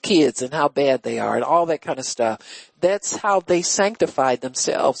right, and the kids and how bad they are and all that kind of stuff. That's how they sanctified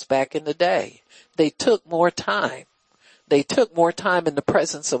themselves back in the day. They took more time. They took more time in the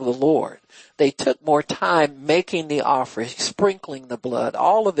presence of the Lord. They took more time making the offering, sprinkling the blood.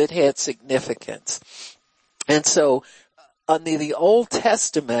 All of it had significance. And so under the Old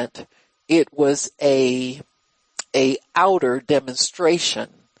Testament, it was a outer demonstration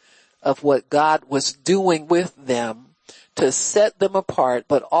of what God was doing with them to set them apart,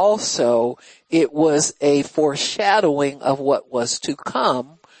 but also it was a foreshadowing of what was to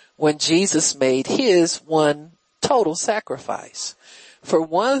come when Jesus made his one total sacrifice. For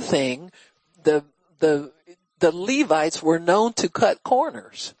one thing, the Levites were known to cut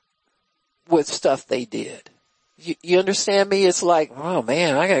corners with stuff they did. You understand me? It's like, oh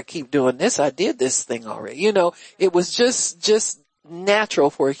man, I gotta keep doing this. I did this thing already. It was just natural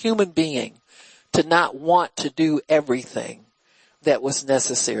for a human being to not want to do everything that was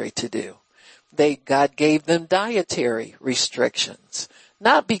necessary to do. God gave them dietary restrictions,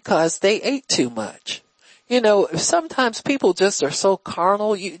 not because they ate too much. Sometimes people just are so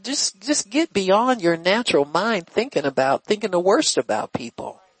carnal. You just get beyond your natural mind thinking the worst about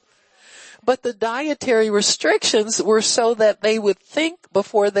people. But the dietary restrictions were so that they would think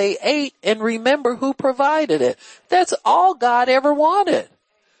before they ate and remember who provided it. That's all God ever wanted,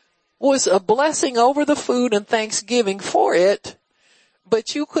 was a blessing over the food and thanksgiving for it.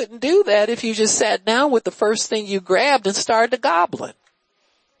 But you couldn't do that if you just sat down with the first thing you grabbed and started gobbling.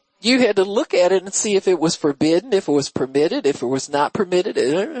 You had to look at it and see if it was forbidden, if it was permitted, if it was not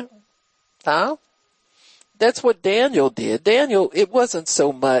permitted. That's what Daniel did. Daniel, it wasn't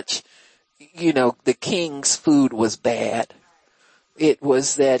so much, the king's food was bad. It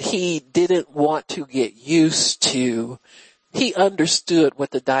was that he didn't want to get used to, he understood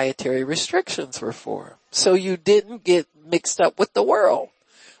what the dietary restrictions were for. So you didn't get mixed up with the world.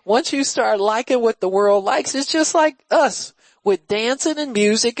 Once you start liking what the world likes, it's just like us with dancing and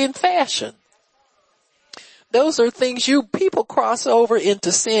music and fashion. Those are things people cross over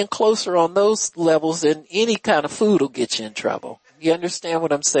into sin closer on those levels than any kind of food will get you in trouble. You understand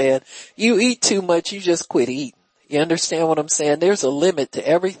what I'm saying? You eat too much, you just quit eating. You understand what I'm saying? There's a limit to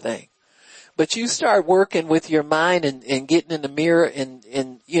everything. But you start working with your mind and getting in the mirror and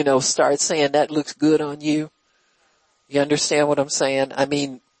start saying that looks good on you. You understand what I'm saying? I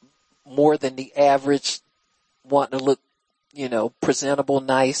mean, more than the average wanting to look, presentable,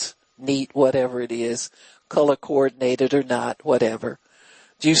 nice, neat, whatever it is, color coordinated or not, whatever.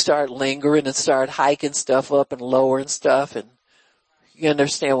 You start lingering and start hiking stuff up and lowering stuff, and you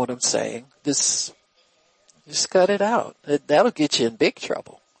understand what I'm saying? Just cut it out. That'll get you in big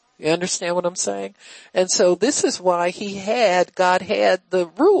trouble. You understand what I'm saying? And so this is why God had the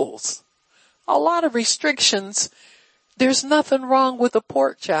rules. A lot of restrictions. There's nothing wrong with a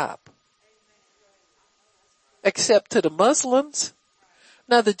pork chop. Except to the Muslims.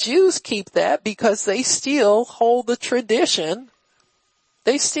 Now the Jews keep that because they still hold the tradition.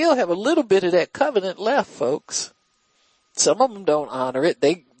 They still have a little bit of that covenant left, folks. Some of them don't honor it.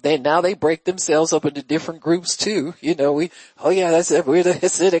 They break themselves up into different groups too. We're the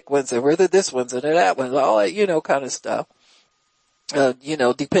Hasidic ones and we're the this ones and that ones, all that, kind of stuff.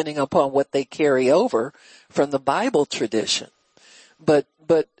 Depending upon what they carry over from the Bible tradition. But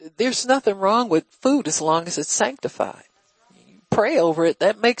there's nothing wrong with food as long as it's sanctified. You pray over it,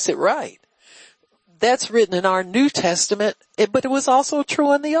 that makes it right. That's written in our New Testament, but it was also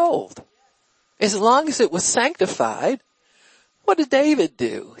true in the Old. As long as it was sanctified, what did David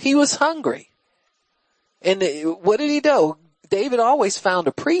do? He was hungry. And what did he do? David always found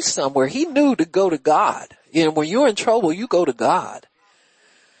a priest somewhere. He knew to go to God. When you're in trouble, you go to God.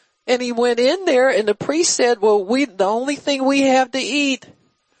 And he went in there and the priest said, well, the only thing we have to eat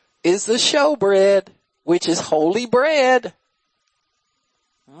is the showbread, which is holy bread.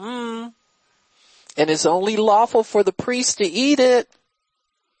 And it's only lawful for the priest to eat it.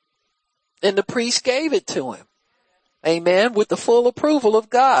 And the priest gave it to him. Amen. With the full approval of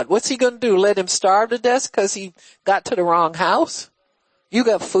God. What's he going to do? Let him starve to death because he got to the wrong house? You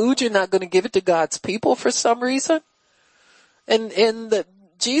got food, you're not going to give it to God's people for some reason? And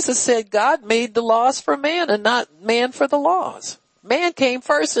Jesus said God made the laws for man and not man for the laws. Man came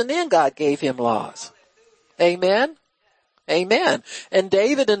first and then God gave him laws. Amen. Amen. And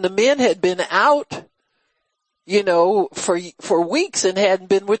David and the men had been out, for weeks and hadn't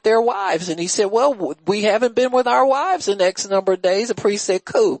been with their wives. And he said, well, we haven't been with our wives the next number of days. The priest said,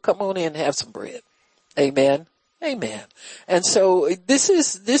 cool, come on in and have some bread. Amen. Amen. And so this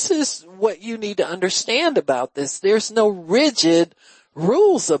is what you need to understand about this. There's no rigid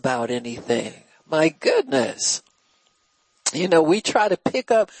rules about anything. My goodness. We try to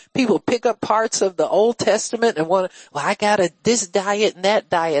pick up parts of the Old Testament and I got this diet and that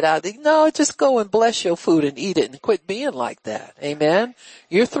diet out. No, just go and bless your food and eat it and quit being like that. Amen.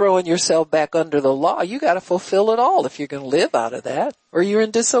 You're throwing yourself back under the law. You got to fulfill it all if you're going to live out of that, or you're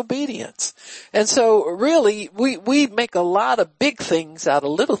in disobedience. And so really we make a lot of big things out of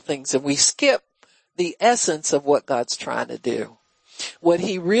little things and we skip the essence of what God's trying to do. What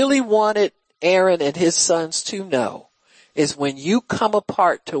he really wanted Aaron and his sons to know is when you come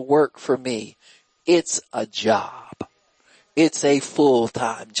apart to work for me, it's a job. It's a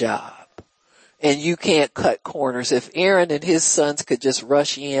full-time job. And you can't cut corners. If Aaron and his sons could just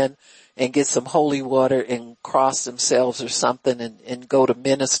rush in and get some holy water and cross themselves or something and go to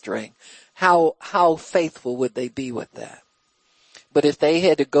ministering, how faithful would they be with that? But if they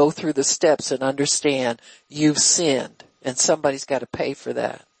had to go through the steps and understand you've sinned, and somebody's got to pay for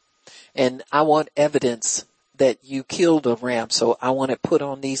that. And I want evidence that you killed a ram, so I want it put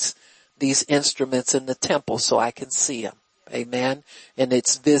on these instruments in the temple so I can see them. Amen. And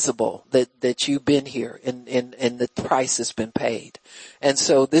it's visible that you've been here and the price has been paid. And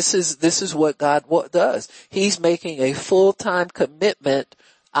so this is what God does. He's making a full-time commitment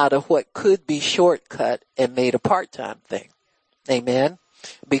out of what could be shortcut and made a part-time thing. Amen.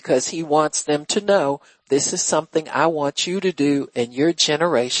 Because he wants them to know this is something I want you to do in your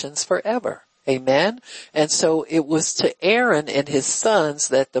generations forever. Amen. And so it was to Aaron and his sons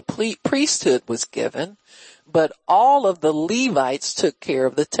that the priesthood was given, but all of the Levites took care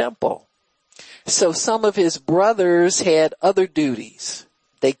of the temple. So some of his brothers had other duties.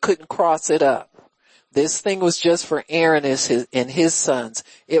 They couldn't cross it up. This thing was just for Aaron and his sons.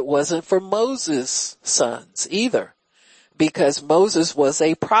 It wasn't for Moses' sons either, because Moses was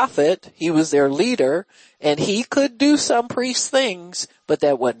a prophet. He was their leader, and he could do some priest things, but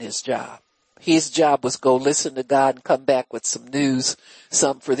that wasn't his job. His job was go listen to God and come back with some news,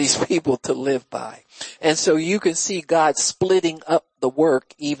 something for these people to live by. And so you can see God splitting up the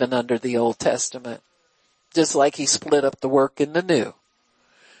work even under the Old Testament, just like he split up the work in the New.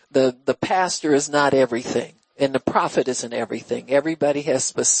 The pastor is not everything, and the prophet isn't everything. Everybody has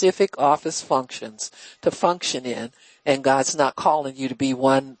specific office functions to function in, and God's not calling you to be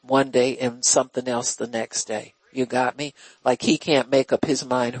one day and something else the next day. You got me? Like he can't make up his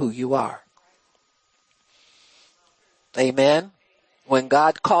mind who you are. Amen. When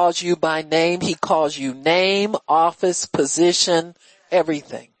God calls you by name, he calls you name, office, position,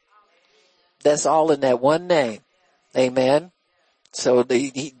 everything. That's all in that one name. Amen. So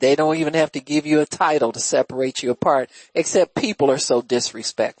they don't even have to give you a title to separate you apart, except people are so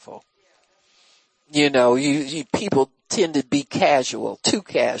disrespectful. You know, people tend to be casual, too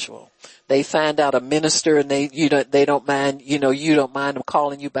casual. They find out a minister and you don't mind them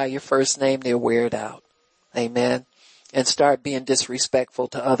calling you by your first name, they'll wear it out. Amen. And start being disrespectful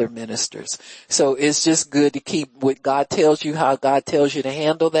to other ministers. So it's just good to keep what God tells you, how God tells you to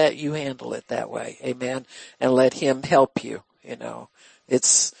handle that, you handle it that way. Amen. And let him help you. You know,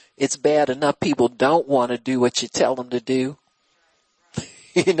 it's bad enough people don't want to do what you tell them to do.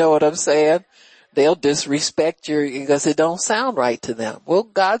 You know what I'm saying? They'll disrespect you because it don't sound right to them. Well,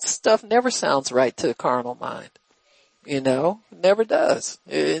 God's stuff never sounds right to the carnal mind. You know, it never does.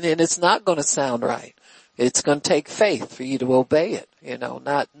 And it's not going to sound right. It's going to take faith for you to obey it, you know,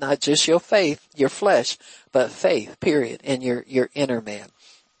 not just your faith, your flesh, but faith, period, in your inner man.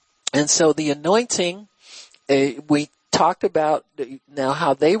 And so the anointing, we talked about now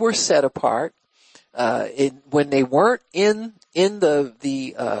how they were set apart, when they weren't in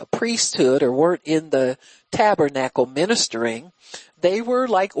the priesthood or weren't in the tabernacle ministering, they were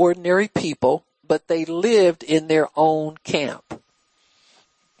like ordinary people, but they lived in their own camp.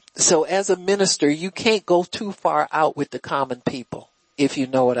 So as a minister, you can't go too far out with the common people, if you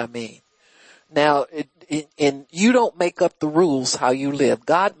know what I mean. Now, and you don't make up the rules how you live.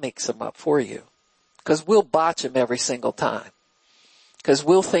 God makes them up for you. Because we'll botch them every single time. Because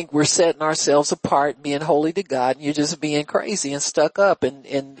we'll think we're setting ourselves apart, being holy to God, and you're just being crazy and stuck up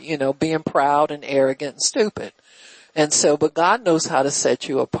and you know, being proud and arrogant and stupid. And so, but God knows how to set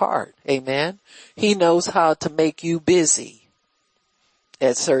you apart. Amen. He knows how to make you busy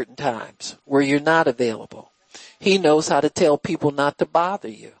at certain times where you're not available. He knows how to tell people not to bother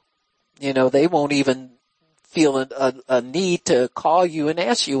you. You know, they won't even feel a need to call you and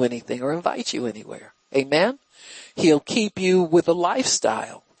ask you anything or invite you anywhere. Amen. He'll keep you with a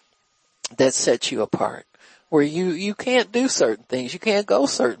lifestyle that sets you apart where you can't do certain things. You can't go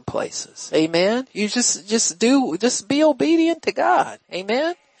certain places. Amen. You just be obedient to God.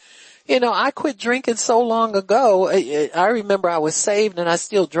 Amen. You know, I quit drinking so long ago. I remember I was saved and I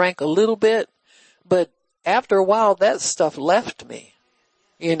still drank a little bit, but after a while that stuff left me,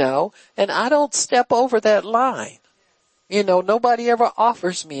 you know, and I don't step over that line. You know, nobody ever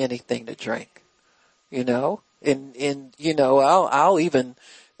offers me anything to drink, you know, and you know, I'll even,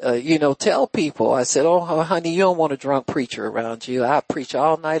 you know, tell people, I said, oh, honey, you don't want a drunk preacher around you. I preach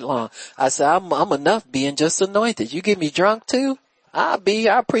all night long. I said, I'm enough being just anointed. You get me drunk too?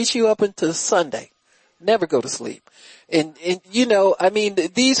 I'll preach you up until Sunday. Never go to sleep. And you know, I mean,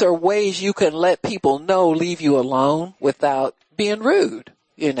 these are ways you can let people know, leave you alone without being rude,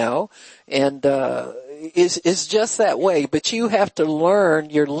 you know, and, it's just that way, but you have to learn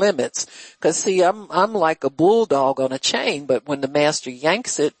your limits. Cause see, I'm like a bulldog on a chain, but when the master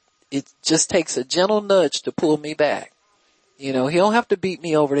yanks it, it just takes a gentle nudge to pull me back. You know, he don't have to beat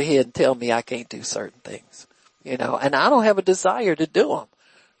me over the head and tell me I can't do certain things. You know, and I don't have a desire to do them.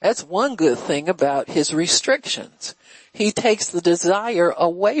 That's one good thing about his restrictions. He takes the desire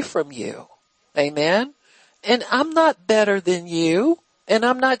away from you. Amen. And I'm not better than you, and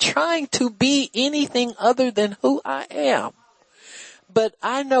I'm not trying to be anything other than who I am. But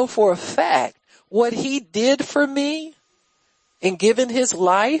I know for a fact what he did for me in giving his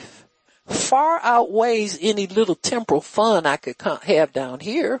life far outweighs any little temporal fun I could have down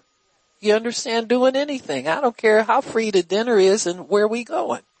here. You understand? Doing anything. I don't care how free the dinner is and where we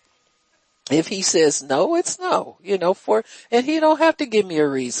going. If he says no, it's no, and he don't have to give me a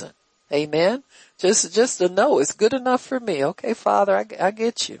reason. Amen. Just a no is good enough for me. Okay, Father, I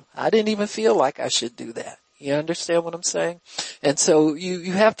get you. I didn't even feel like I should do that. You understand what I'm saying? And so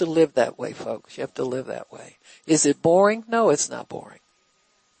you have to live that way, folks. You have to live that way. Is it boring? No, it's not boring.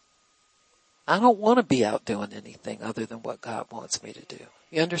 I don't want to be out doing anything other than what God wants me to do.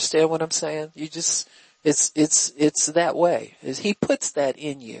 You understand what I'm saying? It's that way. He puts that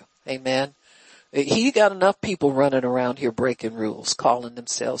in you. Amen. He got enough people running around here breaking rules, calling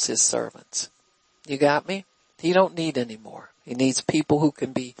themselves his servants. You got me? He don't need any more. He needs people who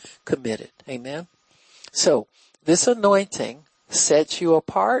can be committed. Amen. So this anointing sets you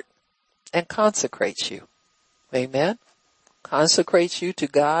apart and consecrates you. Amen. Consecrates you to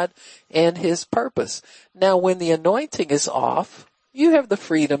God and his purpose. Now when the anointing is off, you have the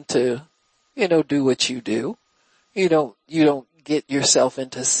freedom to, do what you do. You don't get yourself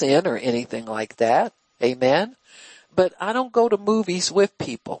into sin or anything like that. Amen. But I don't go to movies with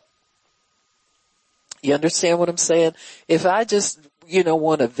people. You understand what I'm saying? If I just,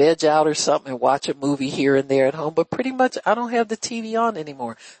 want to veg out or something and watch a movie here and there at home, but pretty much I don't have the TV on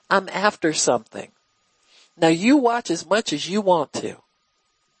anymore. I'm after something. Now you watch as much as you want to,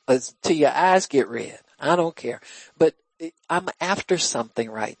 till your eyes get red. I don't care. But I'm after something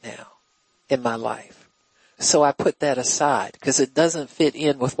right now in my life. So I put that aside because it doesn't fit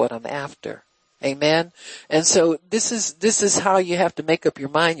in with what I'm after. Amen. And so this is how you have to make up your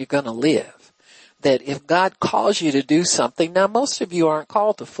mind you're going to live. That if God calls you to do something, now most of you aren't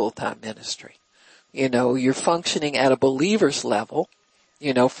called to full-time ministry. You're functioning at a believer's level,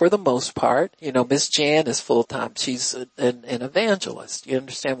 for the most part. Miss Jan is full-time. She's an evangelist. You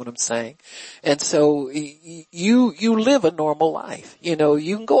understand what I'm saying? And so you live a normal life. You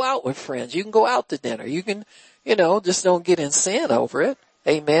can go out with friends. You can go out to dinner. You can, just don't get in sin over it.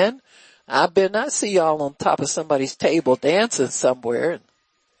 Amen. I better not see y'all on top of somebody's table dancing somewhere and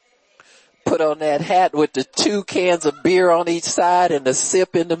put on that hat with the 2 cans of beer on each side and the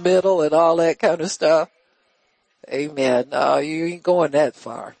sip in the middle and all that kind of stuff. Amen. No, you ain't going that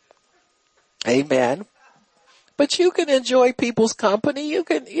far. Amen. But you can enjoy people's company. You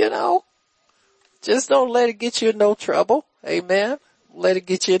can, just don't let it get you in no trouble. Amen. Let it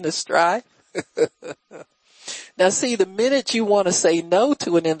get you into strife. Now see, the minute you want to say no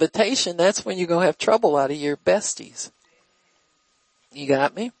to an invitation, that's when you're going to have trouble out of your besties. You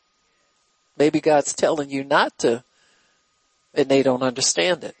got me? Maybe God's telling you not to, and they don't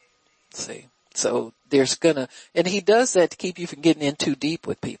understand it. See? So and he does that to keep you from getting in too deep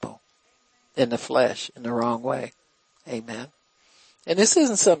with people in the flesh in the wrong way. Amen. And this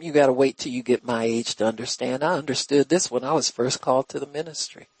isn't something you got to wait till you get my age to understand. I understood this when I was first called to the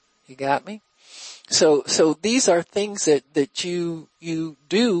ministry. You got me? So these are things that you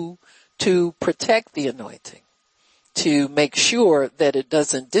do to protect the anointing, to make sure that it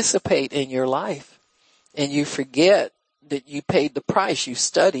doesn't dissipate in your life and you forget that you paid the price, you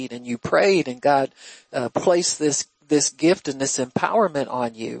studied and you prayed and God placed this gift and this empowerment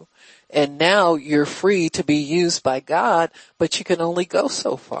on you. And now you're free to be used by God, but you can only go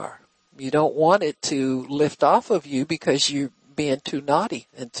so far. You don't want it to lift off of you because you're being too naughty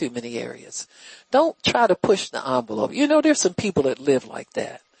in too many areas. Don't try to push the envelope. There's some people that live like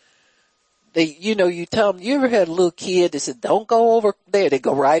that. You tell them, you ever had a little kid that said, don't go over there. They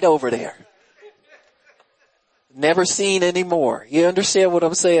go right over there. Never seen anymore. You understand what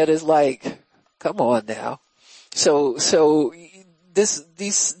I'm saying? It's like, come on now. So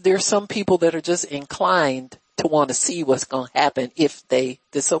there's some people that are just inclined to want to see what's going to happen if they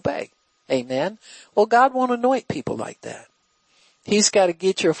disobey. Amen. Well, God won't anoint people like that. He's got to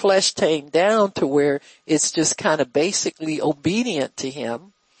get your flesh tamed down to where it's just kind of basically obedient to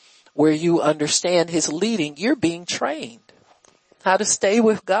him, where you understand his leading. You're being trained how to stay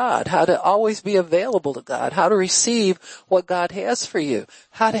with God, how to always be available to God, how to receive what God has for you,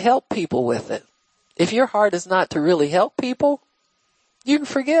 how to help people with it. If your heart is not to really help people, you can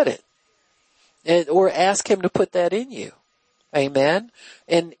forget it, or ask him to put that in you. Amen.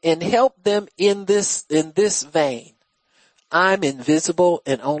 And help them in this vein. I'm invisible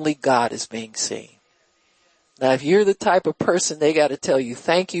and only God is being seen. Now, if you're the type of person they got to tell you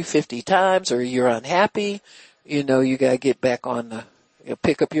thank you 50 times or you're unhappy, you got to get back on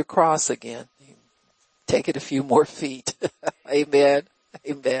pick up your cross again. Take it a few more feet. Amen.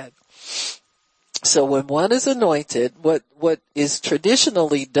 Amen. So when one is anointed, what is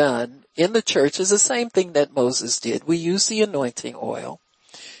traditionally done in the church is the same thing that Moses did. We use the anointing oil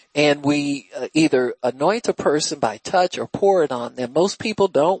and we either anoint a person by touch or pour it on them. Most people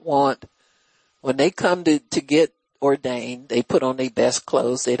don't want, when they come to get ordained, they put on their best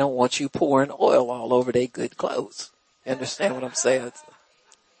clothes. They don't want you pouring oil all over their good clothes. You understand what I'm saying?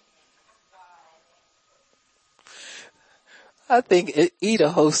 I think Ida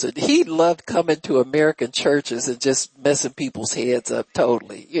hosted, he loved coming to American churches and just messing people's heads up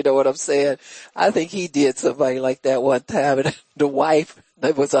totally. You know what I'm saying? I think he did somebody like that one time, and the wife,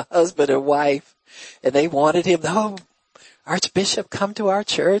 there was a husband and wife, and they wanted him, Archbishop, come to our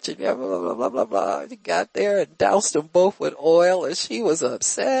church, and blah, blah, blah, blah, blah, blah. He got there and doused them both with oil, and she was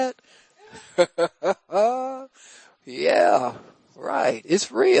upset. Yeah, right.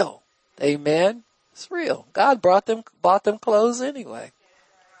 It's real. Amen. It's real. God bought them clothes anyway.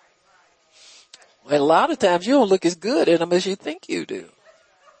 And a lot of times you don't look as good in them as you think you do.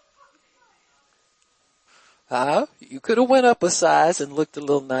 You could have went up a size and looked a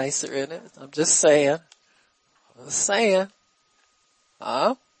little nicer in it. I'm just saying. It's a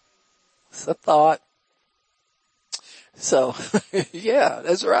thought. So, yeah,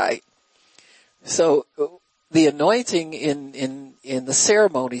 that's right. So, the anointing in the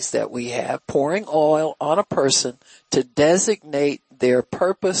ceremonies that we have, pouring oil on a person to designate their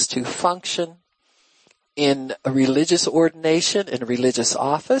purpose to function in a religious ordination, in a religious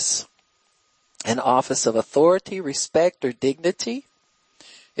office, an office of authority, respect, or dignity.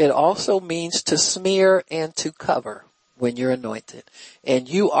 It also means to smear and to cover when you're anointed. And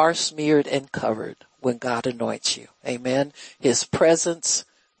you are smeared and covered when God anoints you. Amen. His presence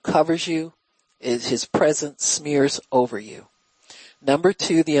covers you. His presence smears over you. Number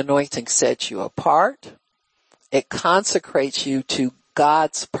 2, the anointing sets you apart. It consecrates you to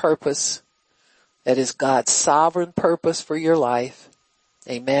God's purpose. That is God's sovereign purpose for your life.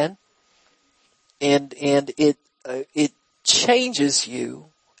 Amen. And it changes you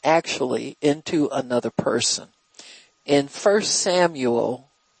actually into another person. In 1 Samuel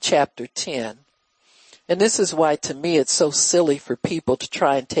chapter 10, and this is why to me it's so silly for people to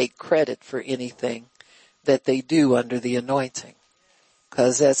try and take credit for anything that they do under the anointing,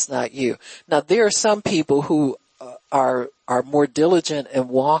 because that's not you. Now there are some people who are more diligent in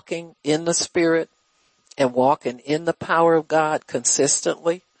walking in the Spirit and walking in the power of God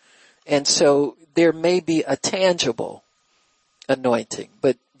consistently. And so there may be a tangible anointing,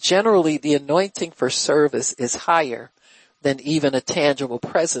 but generally the anointing for service is higher than even a tangible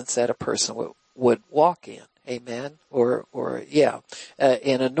presence that a person would walk in. Amen. Or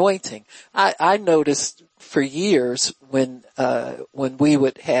an anointing. I noticed for years when we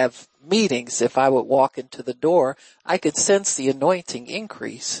would have meetings, if I would walk into the door, I could sense the anointing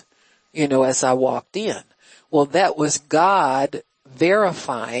increase, as I walked in. Well, that was God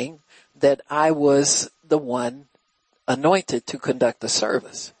verifying that I was the one anointed to conduct the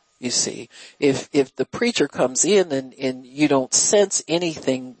service. You see, if the preacher comes in and you don't sense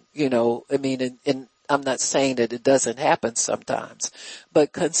anything, and I'm not saying that it doesn't happen sometimes,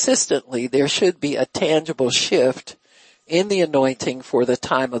 but consistently there should be a tangible shift in the anointing for the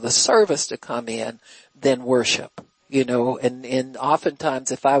time of the service to come in than worship, and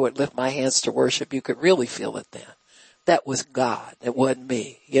oftentimes if I would lift my hands to worship, you could really feel it then. That was God. It wasn't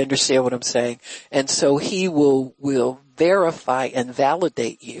me. You understand what I'm saying? And so he will verify and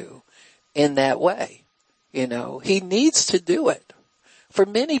validate you in that way. He needs to do it. For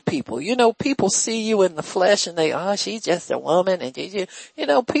many people, people see you in the flesh and she's just a woman, and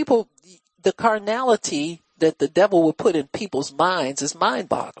people, the carnality that the devil will put in people's minds is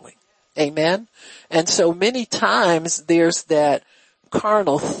mind-boggling. Amen? And so many times there's that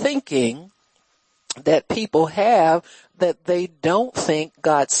carnal thinking that people have, that they don't think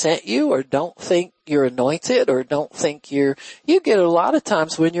God sent you, or don't think you're anointed, or don't think you get a lot of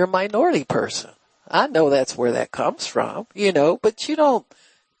times when you're a minority person. I know that's where that comes from, but you don't,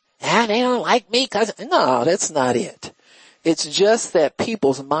 they don't like me no, that's not it. It's just that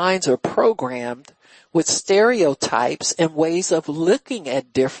people's minds are programmed with stereotypes and ways of looking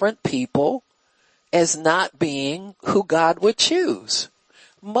at different people as not being who God would choose.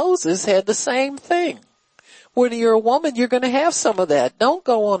 Moses had the same thing. When you're a woman, you're going to have some of that. Don't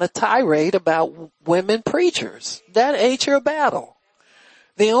go on a tirade about women preachers. That ain't your battle.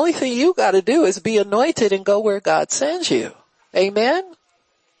 The only thing you got to do is be anointed and go where God sends you. Amen?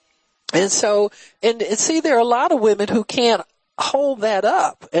 And so, and see, there are a lot of women who can't hold that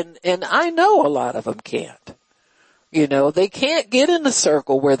up. And I know a lot of them can't. You know, they can't get in a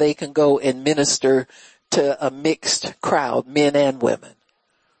circle where they can go and minister to a mixed crowd, men and women.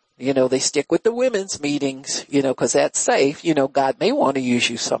 You know, they stick with the women's meetings, you know, cause that's safe. You know, God may want to use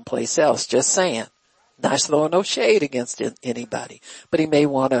you someplace else, just saying. Not throwing no shade against anybody, but he may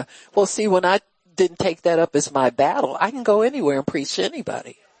want to, well, see, when I didn't take that up as my battle, I can go anywhere and preach to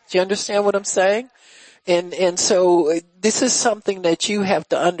anybody. Do you understand what I'm saying? And so this is something that you have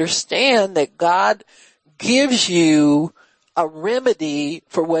to understand, that God gives you a remedy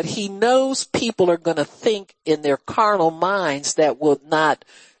for what he knows people are going to think in their carnal minds that will not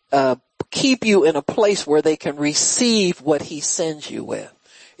keep you in a place where they can receive what he sends you with.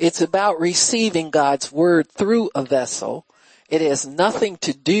 It's about receiving God's word through a vessel. It has nothing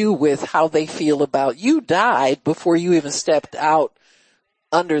to do with how they feel about you. Died before you even stepped out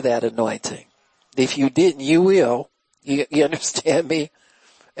under that anointing. If you didn't, you will. You understand me?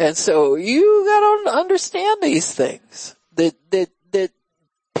 And so you gotta understand these things. That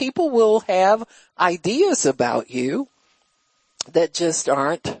people will have ideas about you that just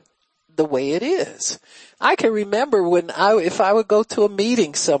aren't the way it is. I can remember if I would go to a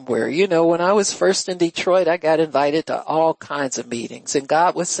meeting somewhere, you know, when I was first in Detroit, I got invited to all kinds of meetings, and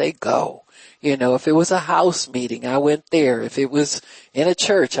God would say, go. You know, if it was a house meeting, I went there. If it was in a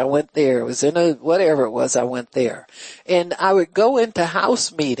church, I went there. It was in whatever it was, I went there. And I would go into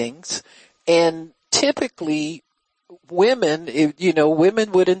house meetings, and typically women, you know,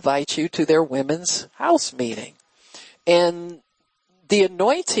 women would invite you to their women's house meeting. And the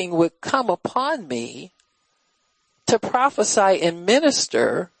anointing would come upon me to prophesy and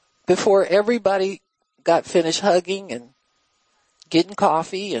minister before everybody got finished hugging and getting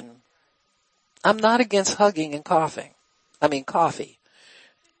coffee. And I'm not against hugging and coffee.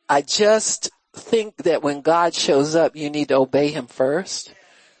 I just think that when God shows up, you need to obey him first,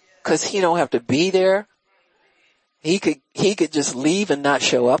 because he don't have to be there. He could just leave and not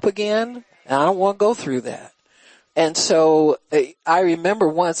show up again. And I don't want to go through that. And so I remember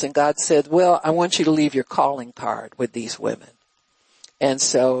once, and God said, well, I want you to leave your calling card with these women. And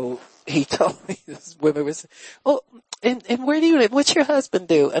so he told me, this women was, well, and where do you live? What's your husband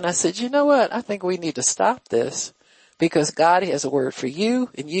do? And I said, you know what? I think we need to stop this, because God has a word for you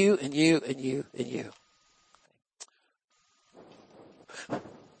and you and you and you and you.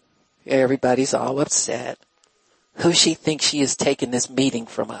 Everybody's all upset. Who she thinks she is taking this meeting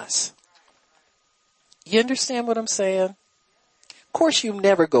from us? You understand what I'm saying? Of course, you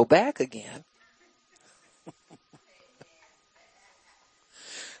never go back again.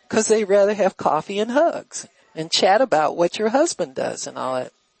 Because they rather have coffee and hugs and chat about what your husband does and all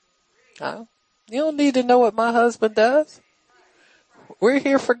that. You don't need to know what my husband does. We're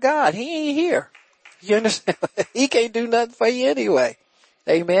here for God. He ain't here. You understand? He can't do nothing for you anyway.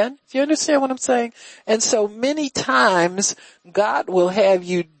 Amen. Do you understand what I'm saying? And so many times God will have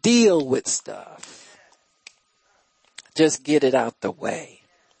you deal with stuff. Just get it out the way.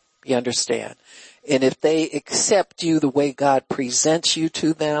 You understand? And if they accept you the way God presents you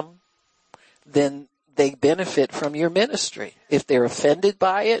to them, then they benefit from your ministry. If they're offended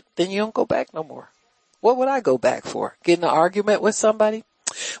by it, then you don't go back no more. What would I go back for? Get in an argument with somebody?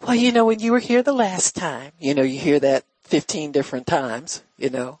 Well, you know, when you were here the last time, you know, you hear that 15 different times, you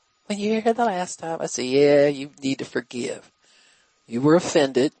know. When you were here the last time, I say, yeah, you need to forgive. You were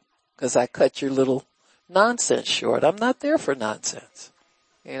offended because I cut your little nonsense short. I'm not there for nonsense.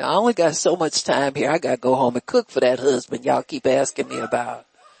 You know, I only got so much time here. I got to go home and cook for that husband y'all keep asking me about.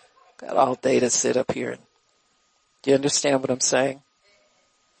 Got all day to sit up here. Do you understand what I'm saying?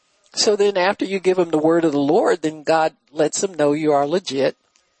 So then after you give him the word of the Lord, then God lets him know you are legit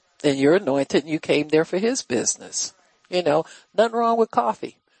and you're anointed and you came there for his business. You know, nothing wrong with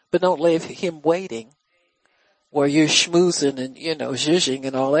coffee, but don't leave him waiting where you're schmoozing and, you know, zhuzhing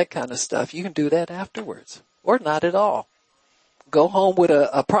and all that kind of stuff. You can do that afterwards or not at all. Go home with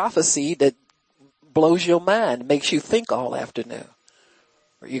a prophecy that blows your mind, makes you think all afternoon.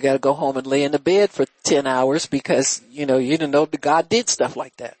 Or you got to go home and lay in the bed for 10 hours because, you know, you didn't know that God did stuff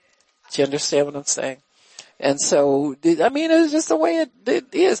like that. Do you understand what I'm saying? And so, I mean, it's just the way it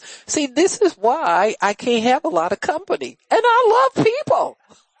is. See, this is why I can't have a lot of company. And I love people.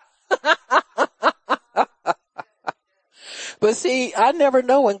 But see, I never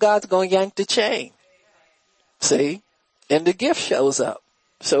know when God's going to yank the chain. See? And the gift shows up.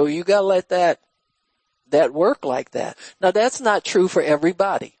 So you got to let that work like that. Now that's not true for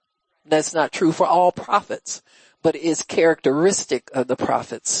everybody. That's not true for all prophets, but it is characteristic of the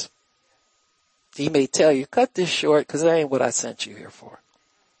prophets. He may tell you, cut this short because that ain't what I sent you here for.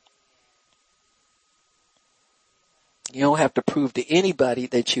 You don't have to prove to anybody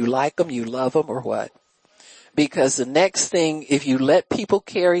that you like them, you love them, or what. Because the next thing, if you let people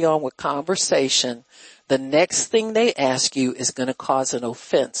carry on with conversation, the next thing they ask you is going to cause an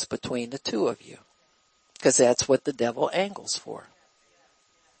offense between the two of you. Because that's what the devil angles for.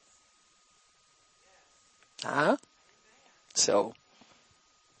 So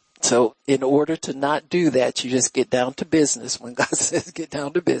in order to not do that, you just get down to business. When God says get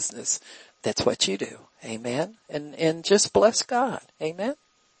down to business, that's what you do. Amen. And just bless God. Amen.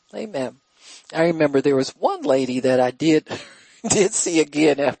 Amen. I remember there was one lady that I did see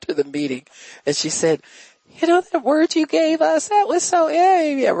again after the meeting, and she said, you know, that word you gave us, that was so,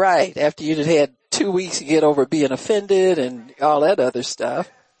 yeah, right. After you had 2 weeks to get over being offended and all that other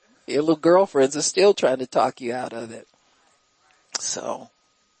stuff, your little girlfriends are still trying to talk you out of it. So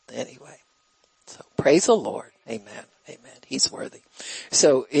anyway, so praise the Lord. Amen. Amen. He's worthy.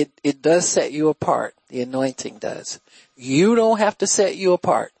 So it does set you apart. The anointing does. You don't have to set you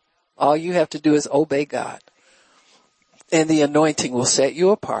apart. All you have to do is obey God. And the anointing will set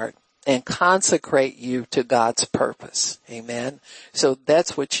you apart and consecrate you to God's purpose. Amen. So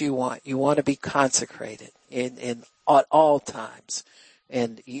that's what you want. You want to be consecrated in at all times.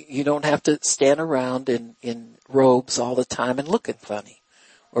 And you don't have to stand around in robes all the time and looking funny,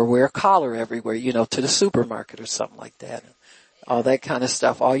 or wear a collar everywhere, to the supermarket or something like that. All that kind of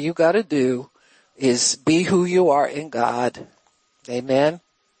stuff. All you got to do is be who you are in God. Amen.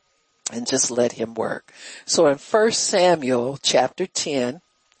 And just let him work. So in 1 Samuel chapter 10,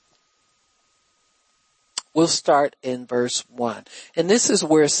 we'll start in verse 1. And this is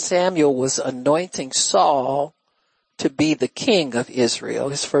where Samuel was anointing Saul to be the king of Israel,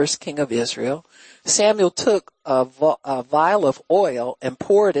 his first king of Israel. Samuel took a vial of oil and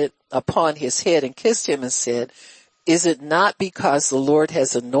poured it upon his head and kissed him and said, is it not because the Lord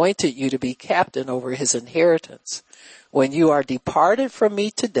has anointed you to be captain over his inheritance? When you are departed from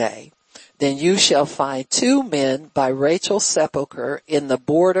me today, then you shall find 2 men by Rachel's sepulchre in the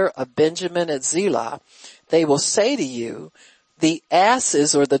border of Benjamin at Zelah. They will say to you, the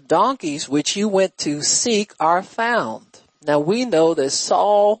asses or the donkeys which you went to seek are found. Now we know that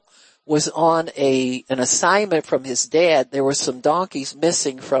Saul was on an assignment from his dad. There were some donkeys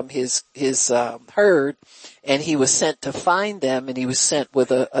missing from his herd, and he was sent to find them, and he was sent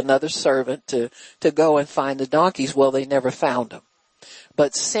with another servant to go and find the donkeys. Well, they never found them.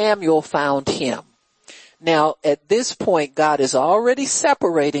 But Samuel found him. Now, at this point, God is already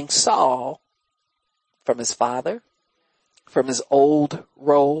separating Saul from his father, from his old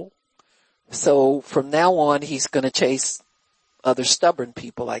role. So from now on, he's going to chase other stubborn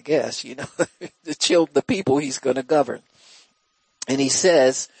people, I guess, the people he's going to govern. And he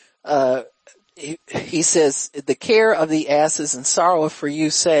says, the care of the asses and sorrow for you,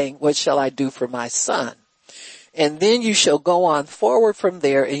 saying, what shall I do for my son? And then you shall go on forward from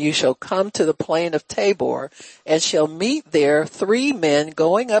there, and you shall come to the plain of Tabor, and shall meet there 3 men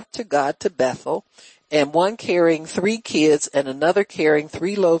going up to God to Bethel, and one carrying 3 kids, and another carrying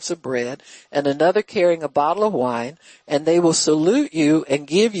 3 loaves of bread, and another carrying a bottle of wine, and they will salute you and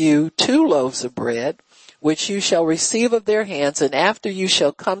give you 2 loaves of bread, which you shall receive of their hands, and after you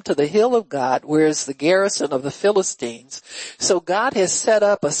shall come to the hill of God, where is the garrison of the Philistines. So God has set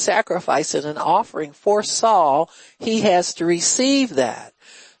up a sacrifice and an offering for Saul. He has to receive that.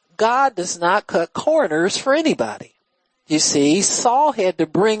 God does not cut corners for anybody. You see, Saul had to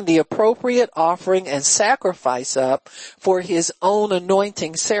bring the appropriate offering and sacrifice up for his own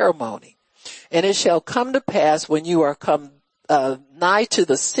anointing ceremony. And it shall come to pass when you are come nigh to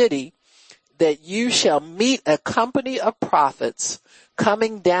the city, that you shall meet a company of prophets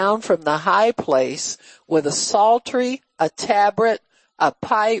coming down from the high place with a psaltery, a tabret, a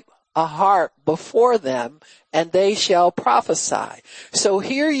pipe, a harp before them, and they shall prophesy. So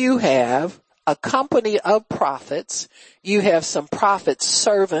here you have a company of prophets. You have some prophet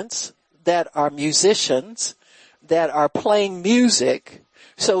servants that are musicians that are playing music.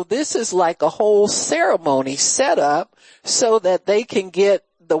 So this is like a whole ceremony set up so that they can get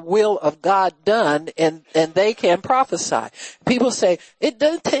the will of God done, and they can prophesy. People say it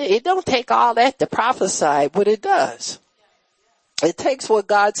don't take all that to prophesy, but it does. It takes what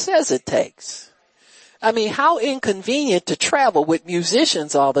God says it takes. I mean, how inconvenient to travel with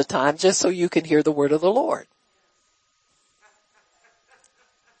musicians all the time just so you can hear the word of the Lord.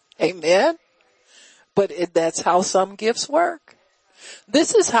 Amen. But that's how some gifts work.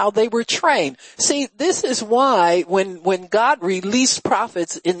 This is how they were trained. See, this is why when God released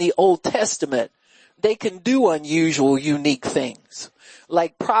prophets in the Old Testament, they can do unusual, unique things.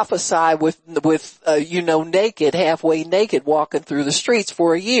 Like prophesy with naked, halfway naked, walking through the streets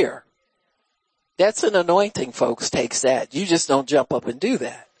for a year. That's an anointing, folks, takes that. You just don't jump up and do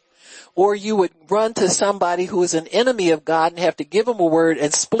that. Or you would run to somebody who is an enemy of God and have to give them a word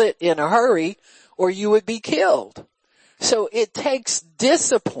and split in a hurry, or you would be killed. So it takes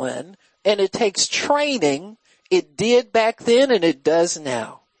discipline and it takes training. It did back then and it does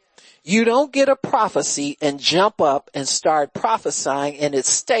now. You don't get a prophecy and jump up and start prophesying and it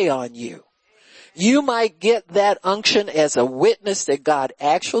stay on you. You might get that unction as a witness that God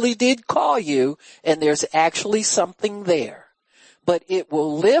actually did call you and there's actually something there. But it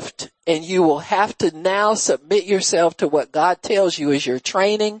will lift and you will have to now submit yourself to what God tells you as your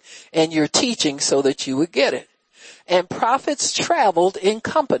training and your teaching so that you would get it. And prophets traveled in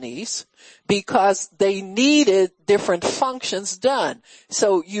companies because they needed different functions done.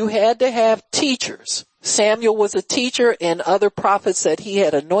 So you had to have teachers. Samuel was a teacher and other prophets that he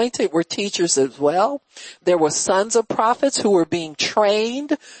had anointed were teachers as well. There were sons of prophets who were being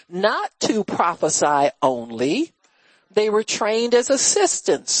trained not to prophesy only. They were trained as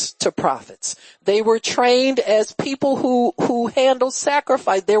assistants to prophets. They were trained as people who handled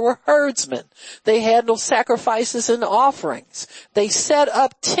sacrifice. They were herdsmen. They handled sacrifices and offerings. They set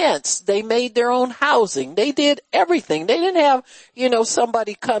up tents. They made their own housing. They did everything. They didn't have,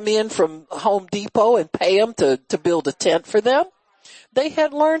 somebody come in from Home Depot and pay them to build a tent for them. They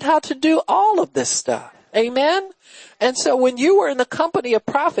had learned how to do all of this stuff. Amen. And so when you were in the company of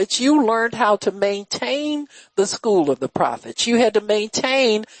prophets, you learned how to maintain the school of the prophets. You had to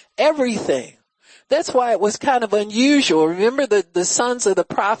maintain everything. That's why it was kind of unusual. Remember the sons of the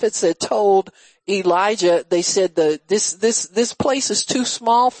prophets that told Elijah, they said this place is too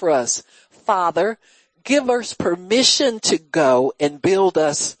small for us. Father, give us permission to go and build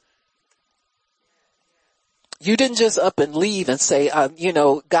us. You didn't just up and leave and say,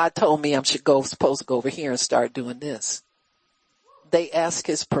 God told me I'm supposed to go over here and start doing this. They asked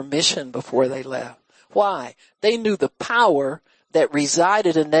his permission before they left. Why? They knew the power that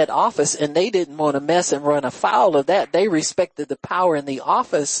resided in that office and they didn't want to mess and run afoul of that. They respected the power in the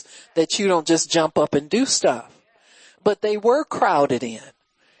office that you don't just jump up and do stuff. But they were crowded in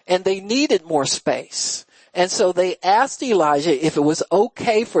and they needed more space. And so they asked Elijah if it was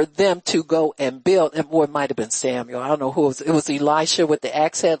okay for them to go and build, and it might have been Samuel. I don't know who it was Elisha with the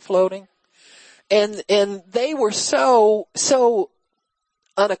axe head floating. And they were so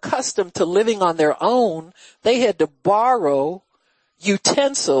unaccustomed to living on their own, they had to borrow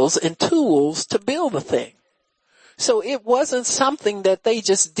utensils and tools to build the thing. So it wasn't something that they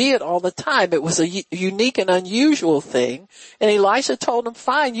just did all the time. It was a unique and unusual thing. And Elisha told them,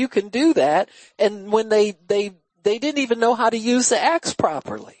 fine, you can do that. And when they didn't even know how to use the axe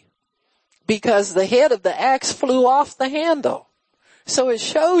properly because the head of the axe flew off the handle. So it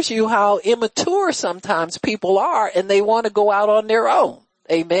shows you how immature sometimes people are and they want to go out on their own.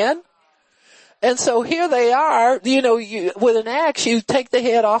 Amen. And so here they are, with an axe, you take the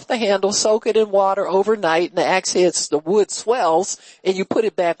head off the handle, soak it in water overnight, and the axe heads, the wood swells, and you put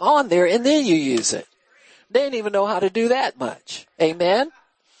it back on there, and then you use it. They didn't even know how to do that much. Amen?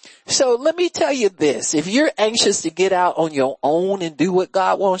 So let me tell you this. If you're anxious to get out on your own and do what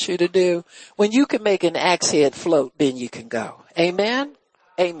God wants you to do, when you can make an axe head float, then you can go. Amen?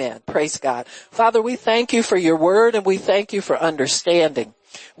 Amen. Praise God. Father, we thank you for your word, and we thank you for understanding.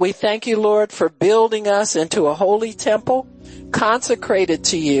 We thank you, Lord, for building us into a holy temple consecrated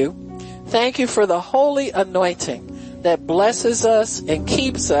to you. Thank you for the holy anointing that blesses us and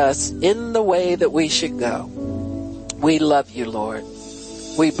keeps us in the way that we should go. We love you, Lord.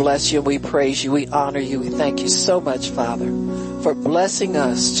 We bless you. We praise you. We honor you. We thank you so much, Father, for blessing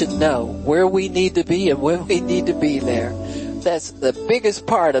us to know where we need to be and when we need to be there. That's the biggest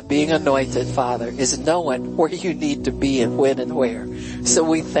part of being anointed, Father, is knowing where you need to be and when and where. So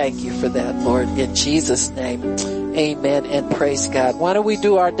we thank you for that, Lord, in Jesus' name. Amen and praise God. Why don't we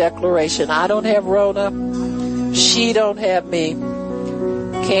do our declaration? I don't have Rona. She don't have me.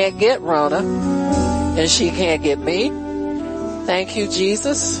 Can't get Rona. And she can't get me. Thank you,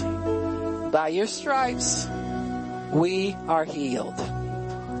 Jesus. By your stripes, we are healed.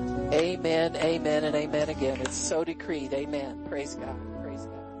 Amen, amen, and amen again. It's so decreed. Amen. Praise God.